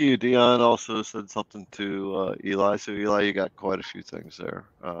 thank you. Dion also said something to Eli. So Eli, you got quite a few things there.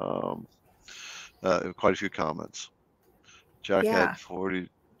 Quite a few comments. Jack Yeah. had 40.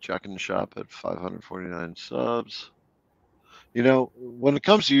 Jack in the shop had 549 subs. You know, when it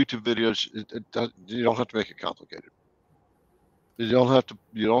comes to YouTube videos, you don't have to make it complicated. You don't have to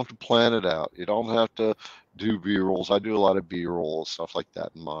plan it out. You don't have to do B-rolls. I do a lot of B-rolls, stuff like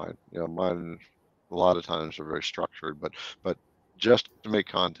that in mine. You know, mine a lot of times are very structured, but just to make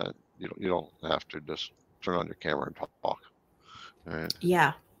content, you don't have to just turn on your camera and talk. Right?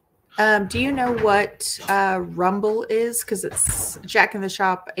 Yeah. Do you know what Rumble is? Because it's Jack in the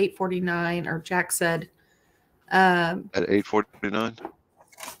Shop 849, or Jack said At 8:49.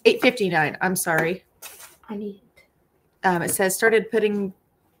 859. I'm sorry. I need. It says started putting.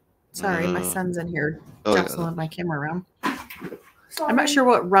 Sorry, my son's in here jostling my camera around. I'm not sure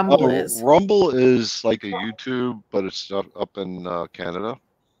what Rumble is. Rumble is like a YouTube, but it's up in Canada.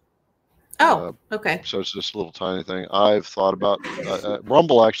 Oh, okay. So it's this little tiny thing. I've thought about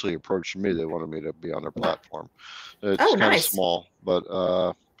Rumble actually approached me. They wanted me to be on their platform. It's kind of small, but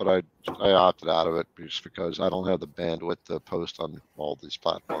I opted out of it just because I don't have the bandwidth to post on all these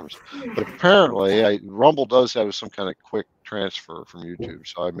platforms. But apparently, Rumble does have some kind of quick transfer from YouTube,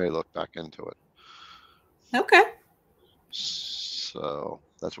 so I may look back into it. Okay. So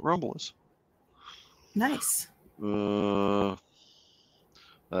that's what Rumble is. Nice.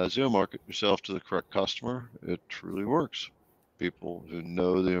 As you market yourself to the correct customer, it truly works. People who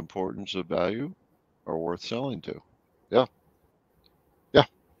know the importance of value are worth selling to. Yeah. Yeah.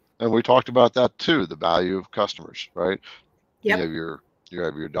 And we talked about that too, the value of customers, right? Yep. You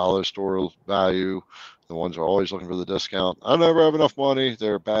have your dollar store value, the ones who are always looking for the discount. I never have enough money.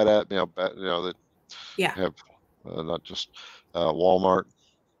 They're bad at that have not just Walmart,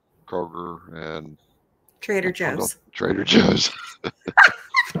 Kroger, and Trader Joe's. Trader Joe's.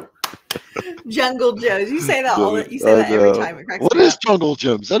 Jungle Joe's. You say that you say that every time. It cracks what me is up. Jungle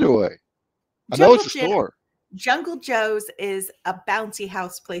Joe's anyway? I Jungle know it's a store. Jungle Joe's is a bouncy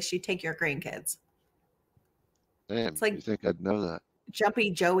house place you take your grandkids. Damn, it's like, you think I'd know that? Jumpy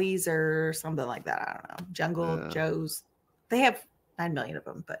Joey's or something like that. I don't know. Jungle Joe's. They have 9 million of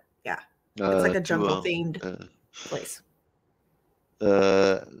them, but yeah. It's like a jungle themed place.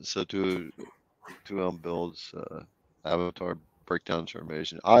 So to builds avatar breakdowns are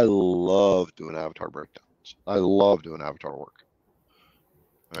amazing. I love doing avatar breakdowns. I love doing avatar work.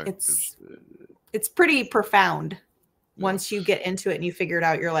 Right? It's pretty profound. Once you get into it and you figure it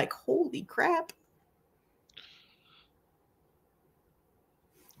out, you're like, holy crap.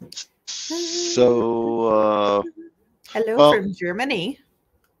 So hello from Germany.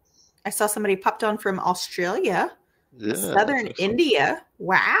 I saw somebody popped on from Australia. Yeah, Southern India.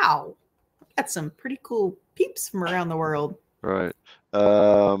 Wow. Got some pretty cool peeps from around the world. Right.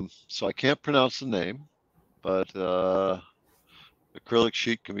 So I can't pronounce the name, but acrylic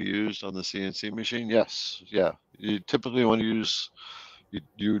sheet can be used on the CNC machine. Yes. Yeah. You typically want to use,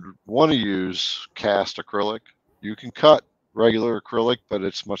 you'd want to use cast acrylic. You can cut regular acrylic, but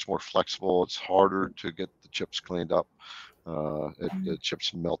it's much more flexible. It's harder to get the chips cleaned up. The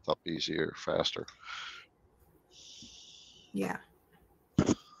chips melt up easier, faster. Yeah.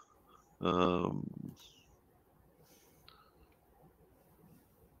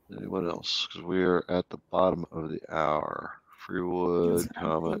 Anyone else? Because we are at the bottom of the hour. Freewood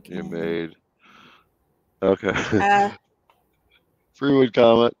comment you made. Okay. Freewood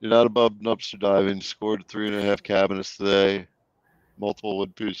comment. You're not above dumpster diving. Scored 3.5 cabinets today. Multiple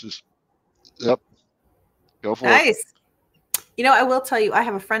wood pieces. Yep. Go for it. Nice. You know, I will tell you, I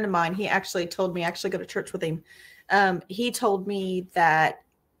have a friend of mine. He actually told me, I actually go to church with him. He told me that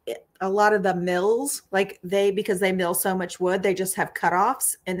a lot of the mills, like because they mill so much wood, they just have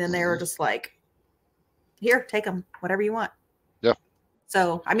cutoffs, and then they were just like, here, take them, whatever you want. Yeah.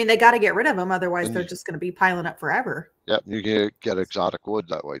 So, I mean, they got to get rid of them. Otherwise, they're just going to be piling up forever. Yeah. You can get exotic wood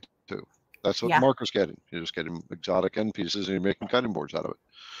that way too. That's what Mark was getting. You're just getting exotic end pieces and you're making cutting boards out of it.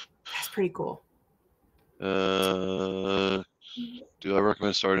 That's pretty cool. Do I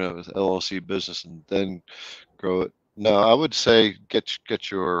recommend starting out with LLC business and then grow it? No, I would say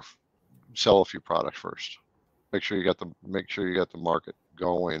sell a few products first. Make sure you got the market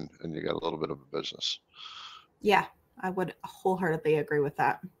going and you got a little bit of a business. Yeah, I would wholeheartedly agree with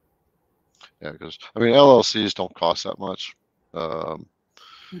that. Yeah, because I mean LLCs don't cost that much.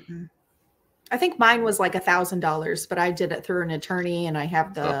 I think mine was like $1,000, but I did it through an attorney, and I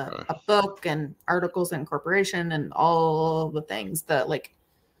have a book and articles of incorporation and all the things that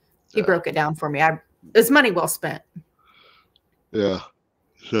he broke it down for me. It's money well spent. Yeah.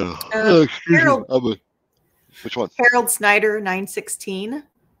 So Harold, Which one? Harold Snyder, 916.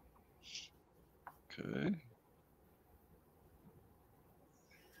 Okay.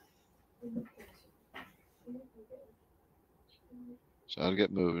 So how to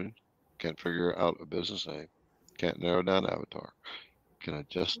get moving. Can't figure out a business name. Can't narrow down avatar. Can I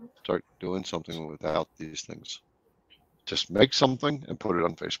just start doing something without these things? Just make something and put it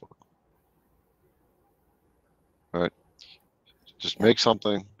on Facebook. All right. Just make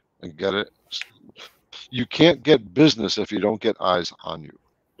something and get it. You can't get business if you don't get eyes on you.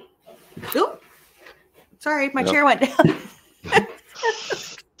 Oop. Sorry, my chair went down.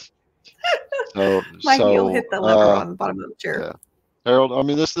 My heel hit the lever on the bottom of the chair. Yeah. Harold, I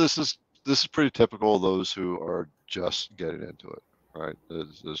mean, this is pretty typical of those who are just getting into it, right?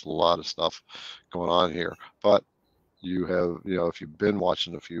 There's a lot of stuff going on here, but you have, if you've been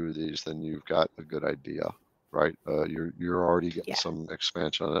watching a few of these, then you've got a good idea, right? You're already getting some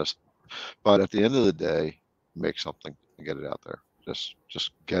expansion on this, but at the end of the day, make something and get it out there. Just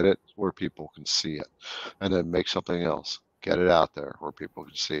get it where people can see it, and then make something else. Get it out there where people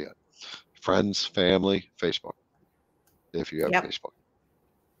can see it. Friends, family, Facebook. If you have Facebook.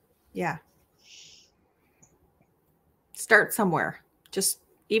 Yeah. Start somewhere. Just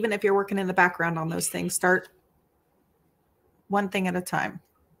even if you're working in the background on those things, start one thing at a time.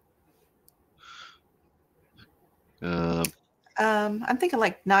 I'm thinking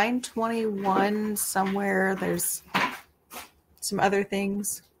like 921 somewhere. There's some other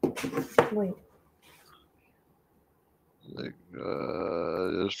things. Wait. There's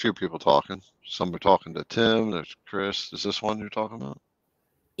a few people talking. Some are talking to Tim. There's Chris. Is this one you're talking about?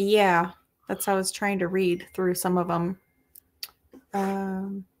 Yeah, that's how I was trying to read through some of them.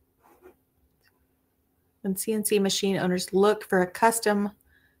 When CNC machine owners look for a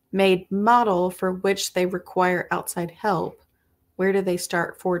custom-made model for which they require outside help, where do they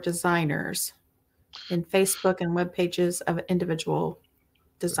start for designers? In Facebook and web pages of individual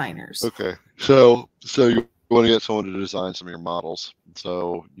designers. Okay, so you want to get someone to design some of your models.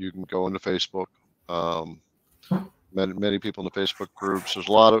 So you can go into Facebook. Many people in the Facebook groups. There's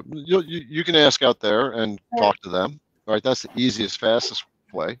a lot of you can ask out there and talk to them. All right, that's the easiest, fastest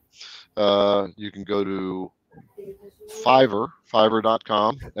way. You can go to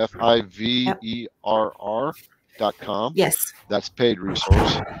Fiverr.com, Fiverr.com. Yes, that's paid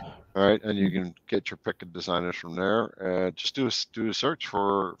resource. All right, and you can get your pick of designers from there. And just do a search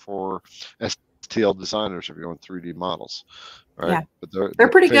for STL designers if you want 3D models. All right, but they're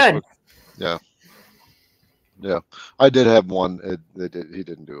pretty Facebook, good. Yeah, I did have one. He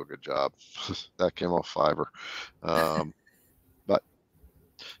didn't do a good job. That came off Fiverr, but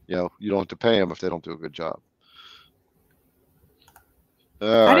you don't have to pay them if they don't do a good job.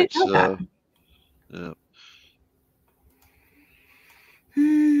 All right, so yeah.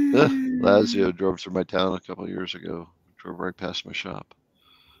 Lazio drove through my town a couple of years ago. Drove right past my shop.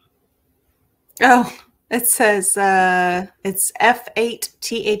 Oh, it says it's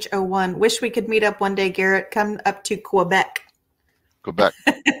F8TH01. Wish we could meet up one day, Garrett. Come up to Quebec. Quebec.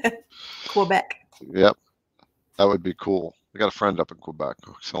 Yep, that would be cool. I got a friend up in Quebec,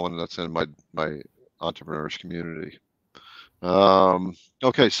 someone that's in my entrepreneurs community.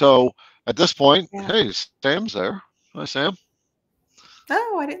 Okay, so at this point, hey, Sam's there. Hi, Sam.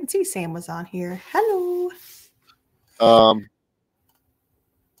 Oh, I didn't see Sam was on here. Hello.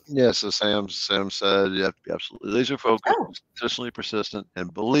 Yeah, so Sam said you have to be absolutely laser focused, consistently persistent,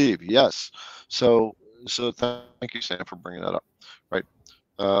 and believe. Yes. So thank you, Sam, for bringing that up. Right.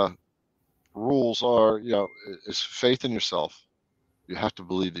 Rules are, is faith in yourself. You have to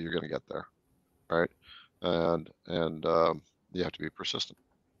believe that you're going to get there, right? And you have to be persistent,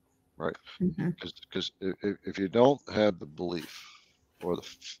 right? Because if you don't have the belief,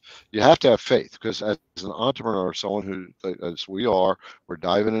 you have to have faith, because as an entrepreneur, someone who, as we are, we're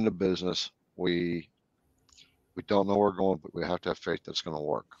diving into business. We don't know where we're going, but we have to have faith that's going to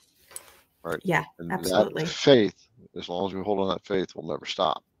work, right? Yeah, and absolutely. That faith, as long as we hold on that faith, we'll never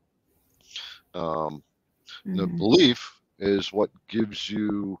stop. The belief is what gives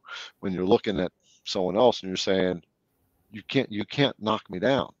you, when you're looking at someone else and you're saying, you can't knock me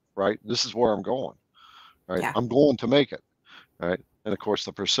down, right? This is where I'm going, right? I'm going to make it, right? And of course,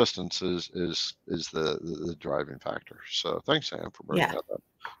 the persistence is the driving factor. So thanks, Sam, for bringing that up.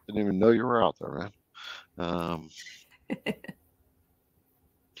 Didn't even know you were out there, man.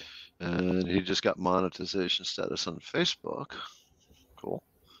 And he just got monetization status on Facebook. Cool.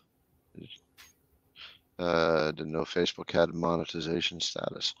 Didn't know Facebook had monetization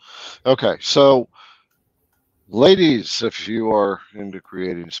status. Okay, so Ladies, if you are into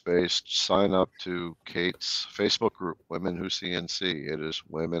creating space, sign up to Kate's Facebook group, Women Who CNC. It is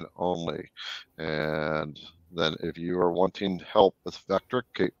women only. And then if you are wanting help with Vectric,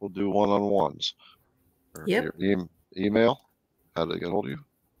 Kate will do one-on-ones. Yep. Your email, how do they get hold of you?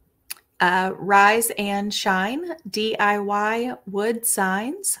 Rise and Shine DIY wood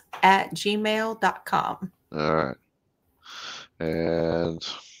signs at gmail.com. All right. And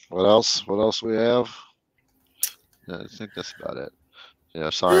what else? What else we have? I think that's about it. Yeah,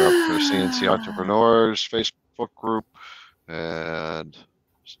 sign up for CNC Entrepreneurs Facebook group and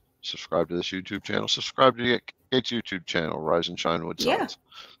subscribe to this YouTube channel. Subscribe to Kate's YouTube channel, Rise and Shine Wood Yeah. Signs.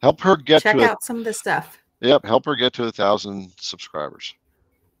 Help her get Check to out some of the stuff. Yep, help her get to 1,000 subscribers.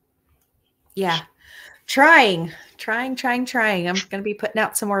 Yeah. Trying. I'm going to be putting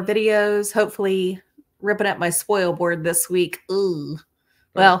out some more videos, hopefully ripping up my spoil board this week. Ooh.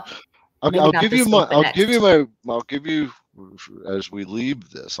 Well, I'll give you, as we leave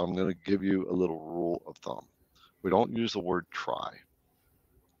this, I'm going to give you a little rule of thumb. We don't use the word try.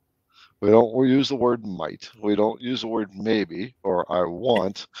 We use the word might. We don't use the word maybe or I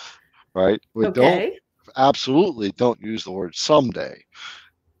want, right? We absolutely don't use the word someday.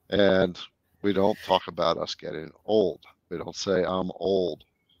 And we don't talk about us getting old. We don't say I'm old,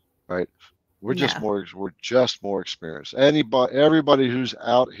 right? We're just more experienced. Everybody who's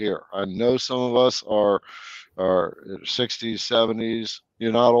out here, I know some of us are 60s, 70s.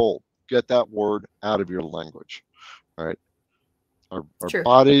 You're not old. Get that word out of your language, right? Our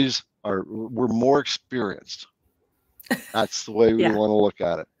bodies we're more experienced. That's the way we want to look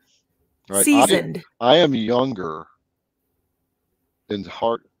at it, right? Seasoned. I am younger in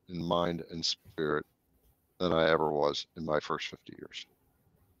heart and mind and spirit than I ever was in my first 50 years.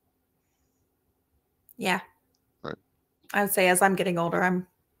 Yeah. Right. I would say as I'm getting older, I'm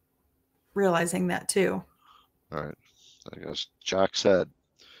realizing that too. All right. I guess Jack said,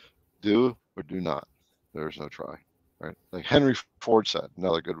 do or do not. There's no try. Right. Like Henry Ford said,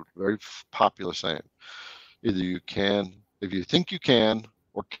 another good, very popular saying. Either you can, if you think you can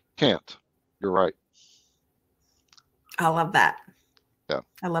or can't, you're right. I love that. Yeah.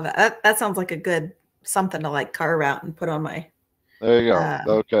 I love it. That sounds like a good something to like carve out and put on my. There you go.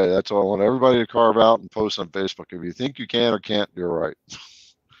 Okay. That's all I want everybody to carve out and post on Facebook. If you think you can or can't, you're right.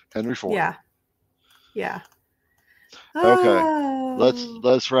 Henry Ford. Yeah. Yeah. Okay. Oh.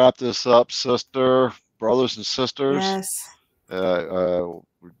 Let's wrap this up, sister, brothers and sisters. Yes.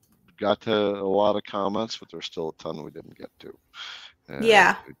 We got to a lot of comments, but there's still a ton we didn't get to. And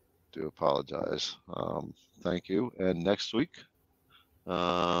yeah. I do apologize. Thank you. And next week.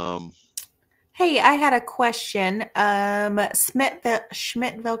 Hey, I had a question. Schmidtville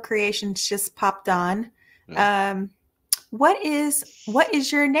Creations just popped on. Yeah. What is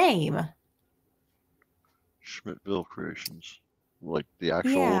your name? Schmidtville Creations, like the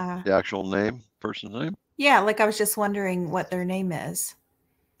actual name, person's name. Yeah, like I was just wondering what their name is,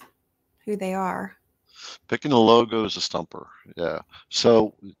 who they are. Picking a logo is a stumper. Yeah.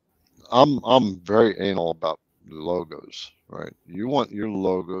 So I'm very anal about logos, right? You want your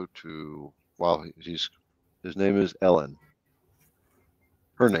logo to, well, his name is Ellen.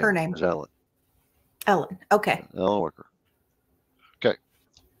 Her name is Ellen. Ellen. Okay. Ellen Wicker. Okay.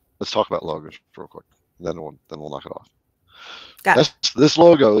 Let's talk about logos real quick. Then we'll knock it off. Got it. This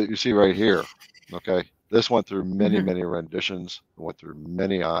logo that you see right here. Okay. This went through many renditions. Went through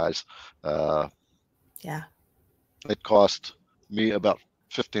many eyes. Yeah. It cost me about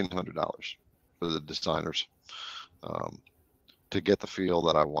 $1,500 for the designers to get the feel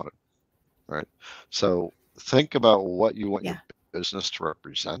that I wanted. Right. So think about what you want your business to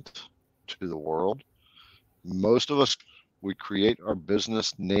represent to the world. Most of us, we create our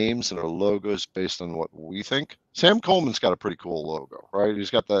business names and our logos based on what we think. Sam Coleman's got a pretty cool logo, right?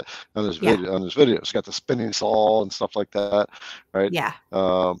 He's got the on his video. He's got the spinning saw and stuff like that, right? Yeah.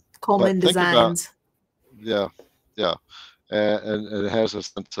 Coleman Designs. Yeah. And it has a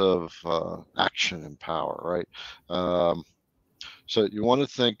sense of action and power, right? So you want to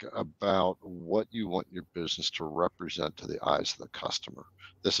think about what you want your business to represent to the eyes of the customer.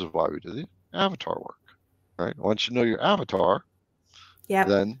 This is why we do the avatar work. Right. Once you know your avatar,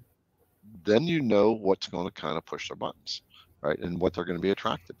 then you know what's going to kind of push their buttons, right, and what they're going to be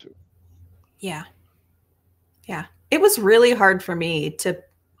attracted to. Yeah. It was really hard for me to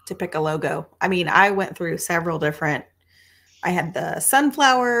pick a logo. I mean, I went through several different. I had the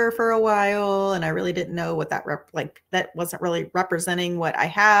sunflower for a while, and I really didn't know what that that wasn't really representing what I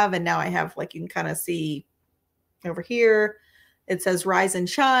have, and now I have, like, you can kind of see over here. It says Rise and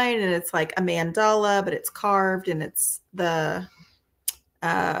Shine, and it's like a mandala, but it's carved, and it's the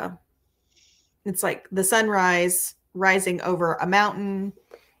it's like the sunrise rising over a mountain.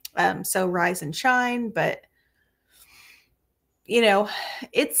 So rise and shine, but you know,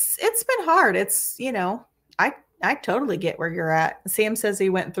 it's been hard. It's, you know, I totally get where you're at. Sam says he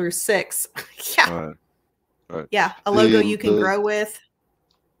went through 6. Yeah. Right. Yeah. A logo you can grow with.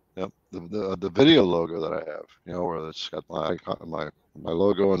 Yep. The video logo that I have, you know, where it's got my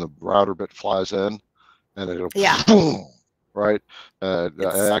logo and the router bit flies in and it'll boom, right.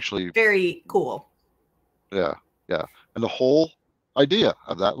 It's actually very cool. Yeah. Yeah. And the whole idea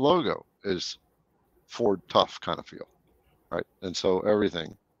of that logo is Ford tough kind of feel. Right. And so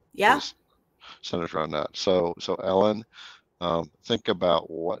everything is centered around that. So Ellen, think about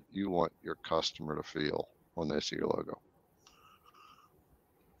what you want your customer to feel when they see your logo.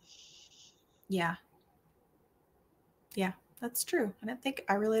 Yeah. Yeah, that's true.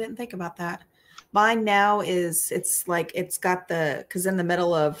 I really didn't think about that. Mine now is, it's like, it's got because in the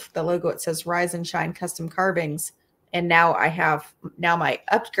middle of the logo, it says Rise and Shine Custom Carvings. And now my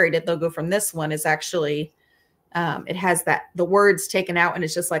upgraded logo from this one is actually, it has the words taken out and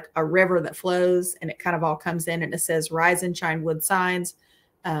it's just like a river that flows and it kind of all comes in and it says Rise and Shine Wood Signs,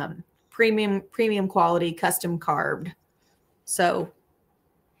 premium quality, custom carved. So,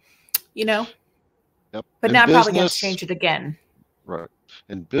 you know, yep. But now I'm probably going to change it again. Right.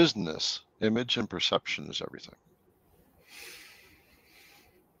 In business, image and perception is everything.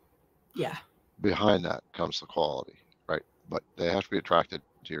 Yeah. Behind that comes the quality, right? But they have to be attracted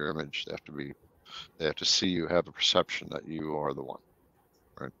to your image. They have to see you, have a perception that you are the one,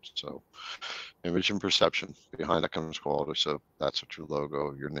 right? So image and perception, behind that comes quality. So that's what your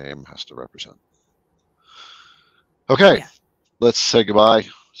logo, your name has to represent. Okay, let's say goodbye.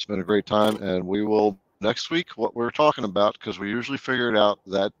 It's been a great time, and we will next week what we're talking about, because we usually figured out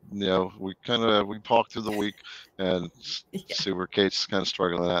that, you know, we talk through the week and see where Kate's kind of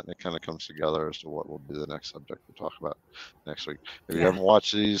struggling at, and it kind of comes together as to what will be the next subject we'll talk about next week. If you haven't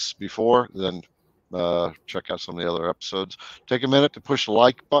watched these before, then check out some of the other episodes. Take a minute to push the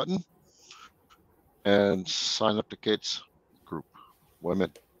like button and sign up to Kate's group,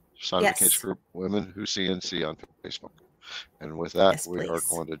 Women. Sign up to Kate's group, Women Who CNC, on Facebook. And with that, we are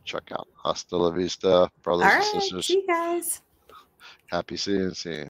going to check out. Hasta la vista, brothers and sisters. See you guys. Happy CNC.